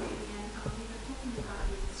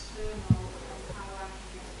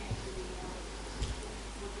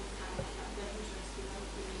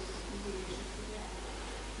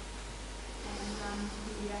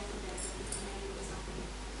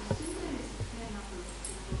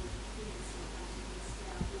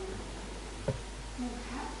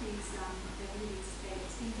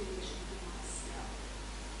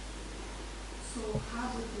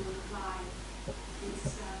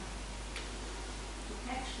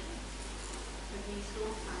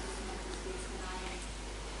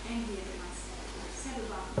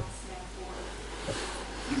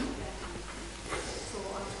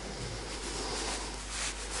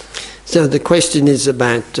 So the question is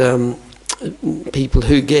about people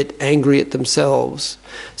who get angry at themselves.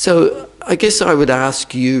 So I guess I would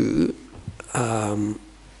ask you,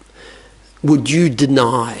 would you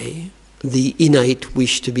deny the innate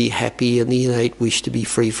wish to be happy and the innate wish to be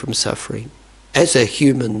free from suffering as a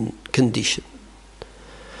human condition?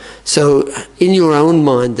 So in your own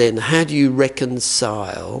mind then, how do you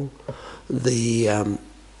reconcile the,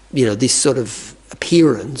 this sort of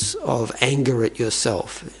appearance of anger at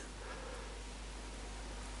yourself?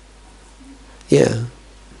 Yeah.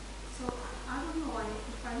 So I don't know,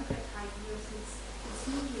 if I look at ideas, it's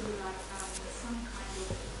usually like some kind of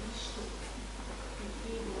wish to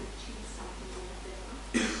be able to achieve something or whatever,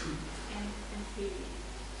 and failing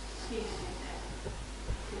at that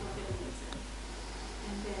for whatever reason.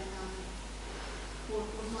 And then, or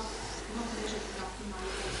not measured enough to my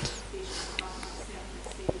own expectations about myself,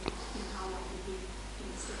 let's say, in how I behave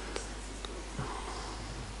in circumstances, for example,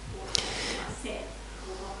 or what I said,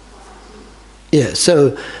 or what I do. Yeah,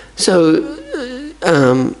 so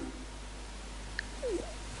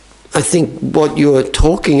I think what you're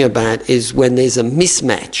talking about is when there's a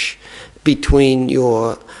mismatch between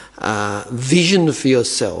your vision for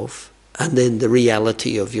yourself and then the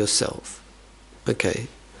reality of yourself. Okay,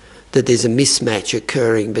 that there's a mismatch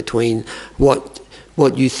occurring between what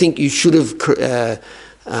you think you should have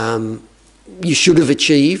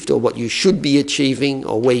achieved, or what you should be achieving,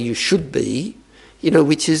 or where you should be,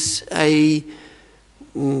 which is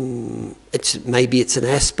maybe it's an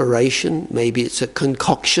aspiration, maybe it's a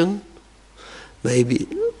concoction, maybe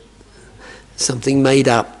something made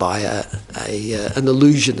up by an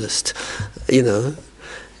illusionist,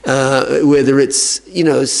 whether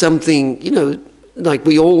it's something, like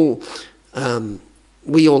we all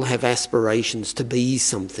have aspirations to be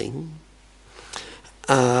something,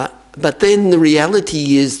 but then the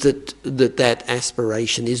reality is that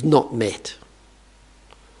aspiration is not met.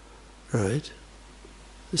 Right?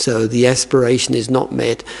 So the aspiration is not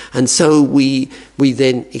met, and so we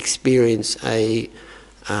then experience a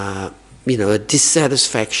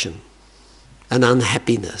dissatisfaction, an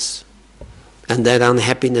unhappiness, and that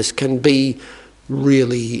unhappiness can be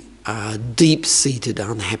really deep-seated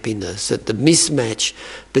unhappiness at the mismatch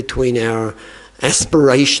between our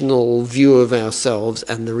aspirational view of ourselves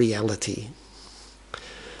and the reality.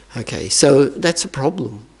 Okay, so that's a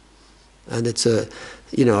problem, and it's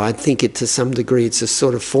I think to some degree it's a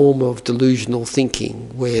sort of form of delusional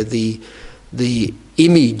thinking where the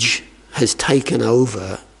image has taken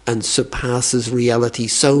over and surpasses reality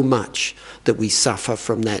so much that we suffer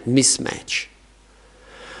from that mismatch.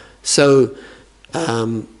 So,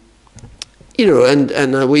 and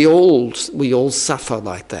we all suffer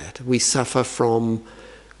like that. We suffer from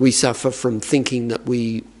thinking that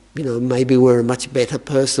maybe we're a much better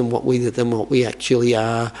person than what we actually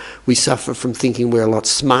are. We suffer from thinking we're a lot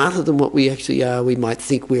smarter than what we actually are. We might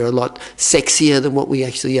think we're a lot sexier than what we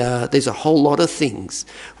actually are. There's a whole lot of things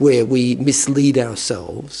where we mislead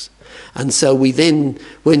ourselves. And so we then,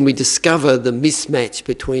 when we discover the mismatch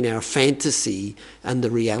between our fantasy and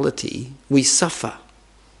the reality, we suffer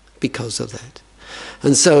because of that.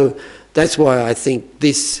 And so that's why I think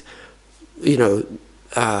this,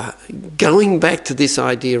 going back to this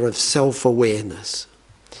idea of self-awareness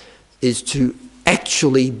is to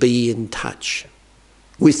actually be in touch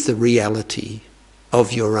with the reality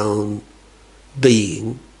of your own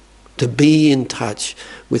being, to be in touch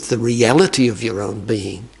with the reality of your own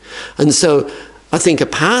being. And so I think a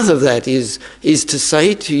part of that is to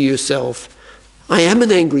say to yourself, I am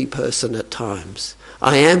an angry person at times.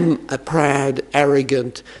 I am a proud,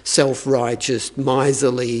 arrogant, self-righteous,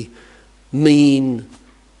 miserly, mean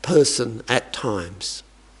person at times.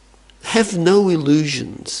 Have no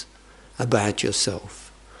illusions about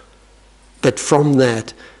yourself. But from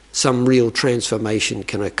that, some real transformation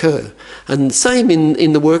can occur. And same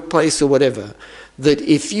in the workplace or whatever, that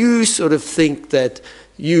if you sort of think that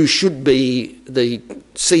you should be the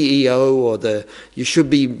CEO or you should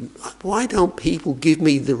be, why don't people give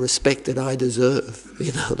me the respect that I deserve?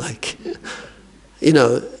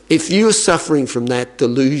 If you're suffering from that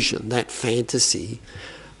delusion, that fantasy,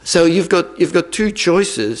 so you've got two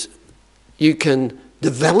choices. You can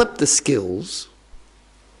develop the skills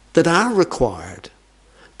that are required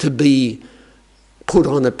to be put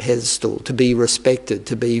on a pedestal, to be respected,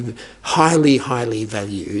 to be highly, highly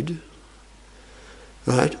valued,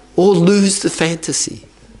 right? Or lose the fantasy.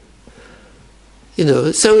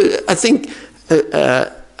 So I think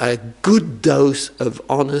a good dose of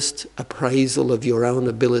honest appraisal of your own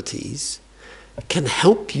abilities can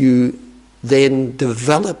help you then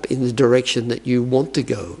develop in the direction that you want to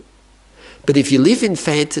go. But if you live in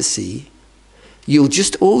fantasy,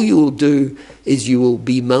 all you'll do is you will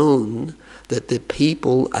bemoan that the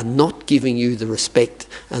people are not giving you the respect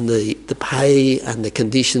and the pay and the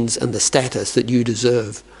conditions and the status that you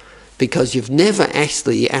deserve, because you've never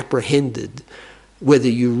actually apprehended whether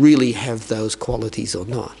you really have those qualities or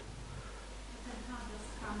not.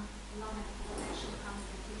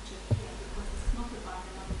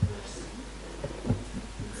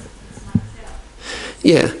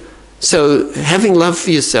 Yeah, so having love for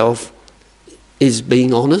yourself is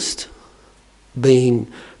being honest,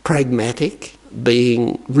 being pragmatic,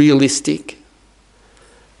 being realistic,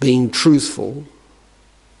 being truthful,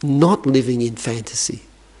 not living in fantasy,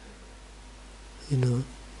 you know.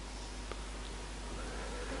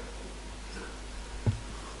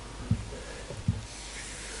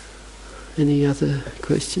 Any other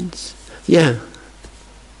questions? Yeah.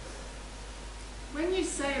 When you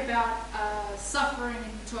say about suffering and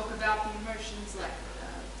you talk about the emotions like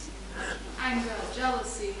anger,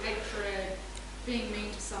 jealousy, hatred, being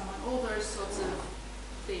mean to someone, all those sorts of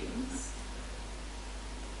things,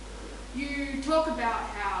 you talk about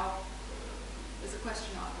how, there's a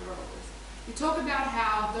question after all this, you talk about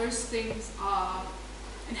how those things are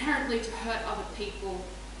inherently to hurt other people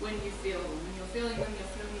when you feel them. When you're feeling them, you're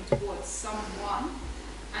feeling them towards someone,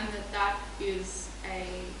 and that is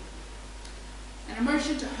an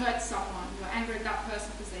emotion to hurt someone. You're angry at that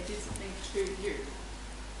person because they did something to you.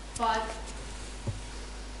 But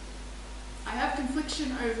I have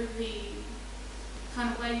confliction over the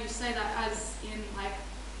kind of way you say that, as in, like,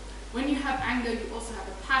 when you have anger, you also have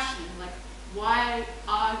a passion. Like, why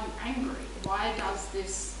are you angry? Why does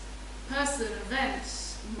this person, event,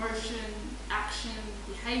 emotion, action,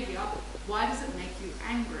 behavior, why does it make you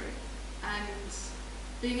angry? And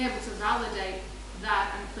being able to validate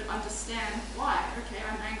that and understand why. Okay,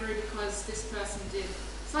 I'm angry because this person did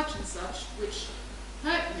such and such, which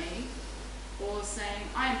hurt me, or saying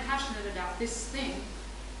I am passionate about this thing,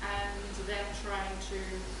 and then trying to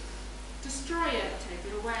destroy it,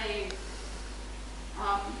 take it away,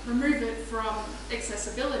 remove it from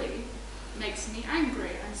accessibility, makes me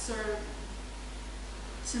angry. And so,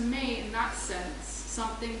 to me, in that sense,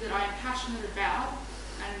 something that I am passionate about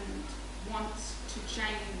and want to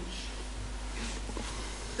change,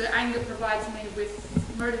 the anger provides me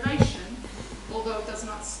with motivation, although it does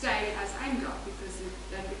not stay as anger, because it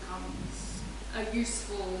then becomes a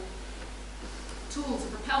useful tool to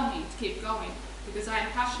propel me to keep going, because I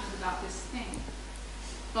am passionate about this thing.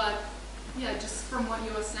 But yeah, just from what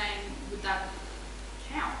you were saying, would that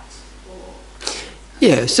count? Or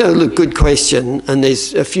yeah, so look, good question, and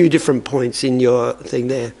there's a few different points in your thing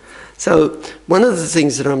there. So one of the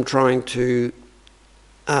things that I'm trying to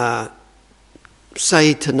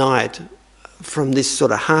say tonight from this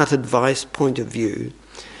sort of heart advice point of view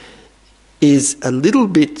is a little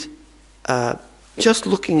bit just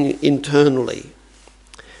looking internally.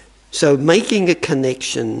 So making a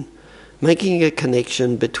connection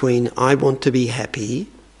between I want to be happy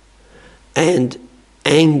and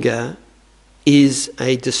anger is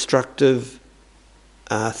a destructive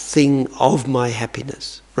thing of my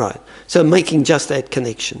happiness, right? So making just that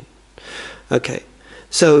connection. Okay,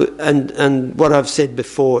 so and what I've said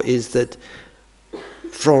before is that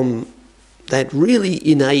from that really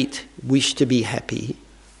innate wish to be happy,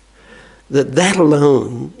 that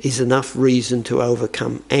alone is enough reason to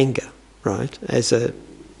overcome anger, right? As a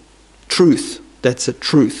truth, that's a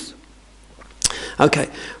truth. Okay,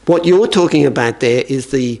 what you're talking about there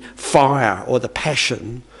is the fire or the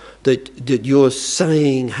passion that you're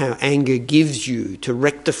saying how anger gives you to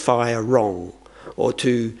rectify a wrong or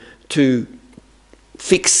to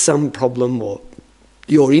fix some problem or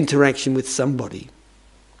your interaction with somebody.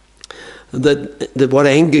 That what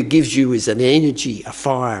anger gives you is an energy, a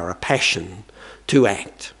fire, a passion to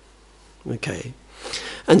act. Okay,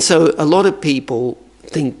 and so a lot of people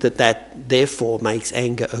think that therefore makes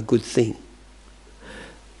anger a good thing.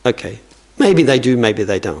 Okay, maybe they do, maybe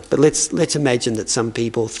they don't. But let's imagine that some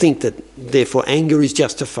people think that therefore anger is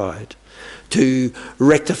justified to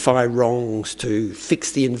rectify wrongs, to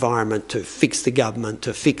fix the environment, to fix the government,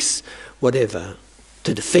 to fix whatever,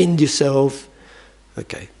 to defend yourself.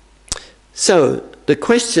 Okay. So the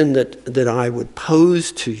question that I would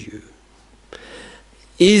pose to you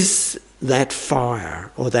is that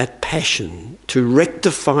fire or that passion to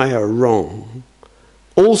rectify a wrong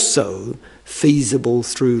also feasible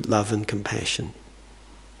through love and compassion?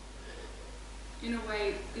 In a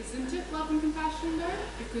way, isn't it love and compassion though?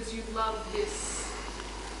 Because you love this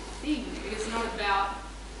thing. It is not about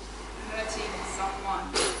hurting someone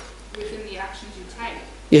within the actions you take.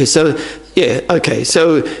 Yeah, so, yeah, okay,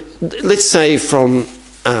 so let's say from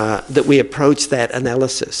that we approach that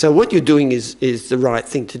analysis. So what you're doing is the right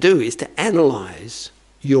thing to do, is to analyse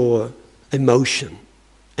your emotion.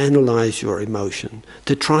 Analyse your emotion,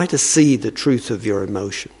 to try to see the truth of your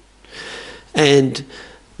emotion. And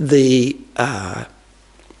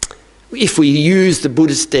if we use the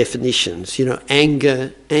Buddhist definitions, you know,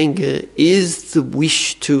 anger is the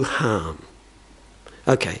wish to harm.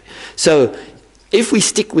 Okay, so if we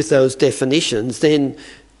stick with those definitions, then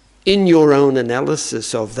in your own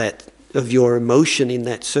analysis of that, of your emotion in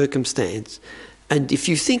that circumstance, and if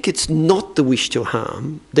you think it's not the wish to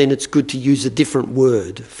harm, then it's good to use a different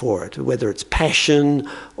word for it, whether it's passion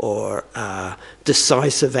or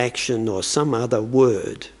decisive action or some other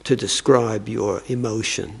word to describe your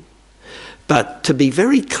emotion. But to be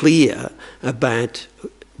very clear about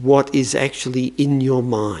what is actually in your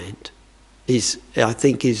mind is, I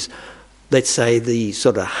think, is, let's say, the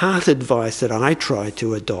sort of heart advice that I try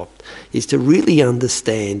to adopt, is to really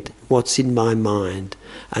understand what's in my mind.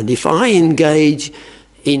 And if I engage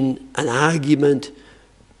in an argument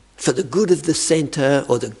for the good of the centre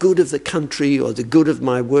or the good of the country or the good of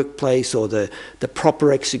my workplace or the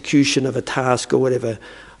proper execution of a task or whatever,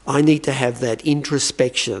 I need to have that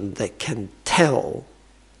introspection that can tell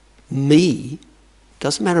me,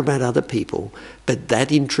 doesn't matter about other people, but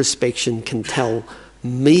that introspection can tell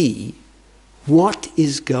me what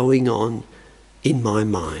is going on in my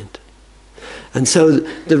mind. And so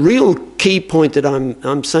the real key point that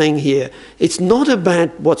I'm saying here, it's not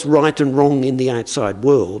about what's right and wrong in the outside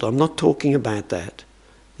world. I'm not talking about that.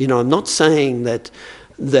 You know, I'm not saying that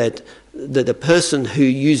a person who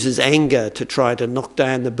uses anger to try to knock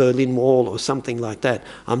down the Berlin Wall or something like that,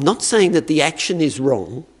 I'm not saying that the action is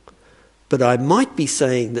wrong, but I might be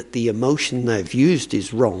saying that the emotion they've used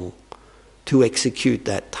is wrong to execute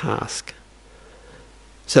that task.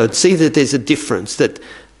 So see that there's a difference, that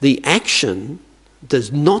the action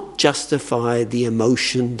does not justify the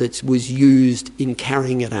emotion that was used in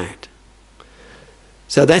carrying it out.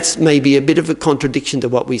 So that's maybe a bit of a contradiction to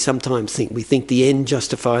what we sometimes think. We think the end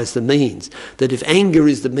justifies the means. That if anger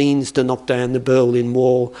is the means to knock down the Berlin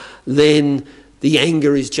Wall, then the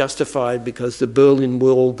anger is justified because the Berlin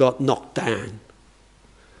Wall got knocked down.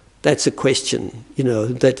 That's a question, you know,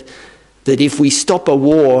 that if we stop a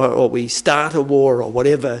war or we start a war or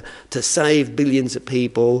whatever to save billions of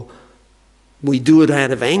people, we do it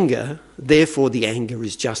out of anger, therefore the anger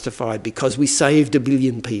is justified because we saved 1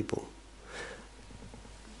 billion people.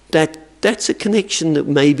 That's a connection that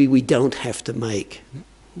maybe we don't have to make,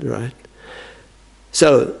 right?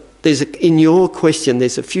 So in your question,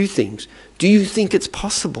 there's a few things. Do you think it's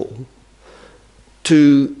possible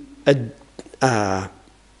to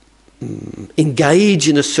engage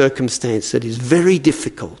in a circumstance that is very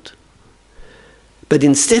difficult, but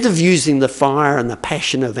instead of using the fire and the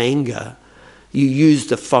passion of anger, you use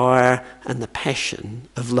the fire and the passion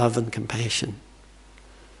of love and compassion?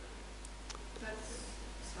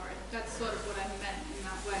 That's sort of what I meant in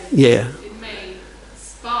that way. Yeah. It may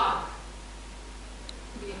spark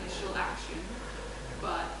the initial action,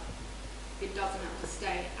 but it doesn't have to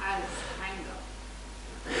stay as anger.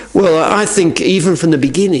 Well, I think even from the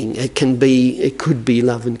beginning, it could be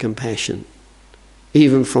love and compassion,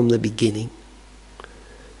 even from the beginning.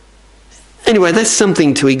 Anyway, that's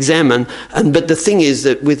something to examine. But the thing is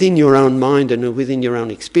that within your own mind and within your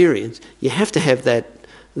own experience, you have to have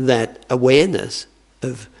that awareness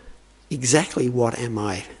of exactly what am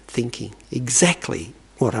I thinking? Exactly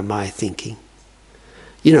what am I thinking?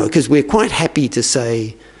 You know, because we're quite happy to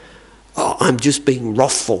say, oh, I'm just being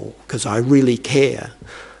wrathful because I really care.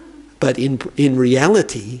 But in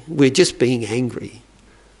reality, we're just being angry.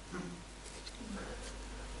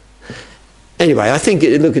 Anyway, I think,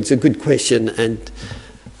 look, it's a good question, and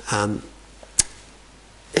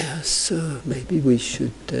so maybe we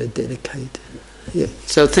should dedicate. Yeah.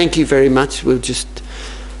 So thank you very much. We'll just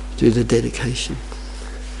do the dedication.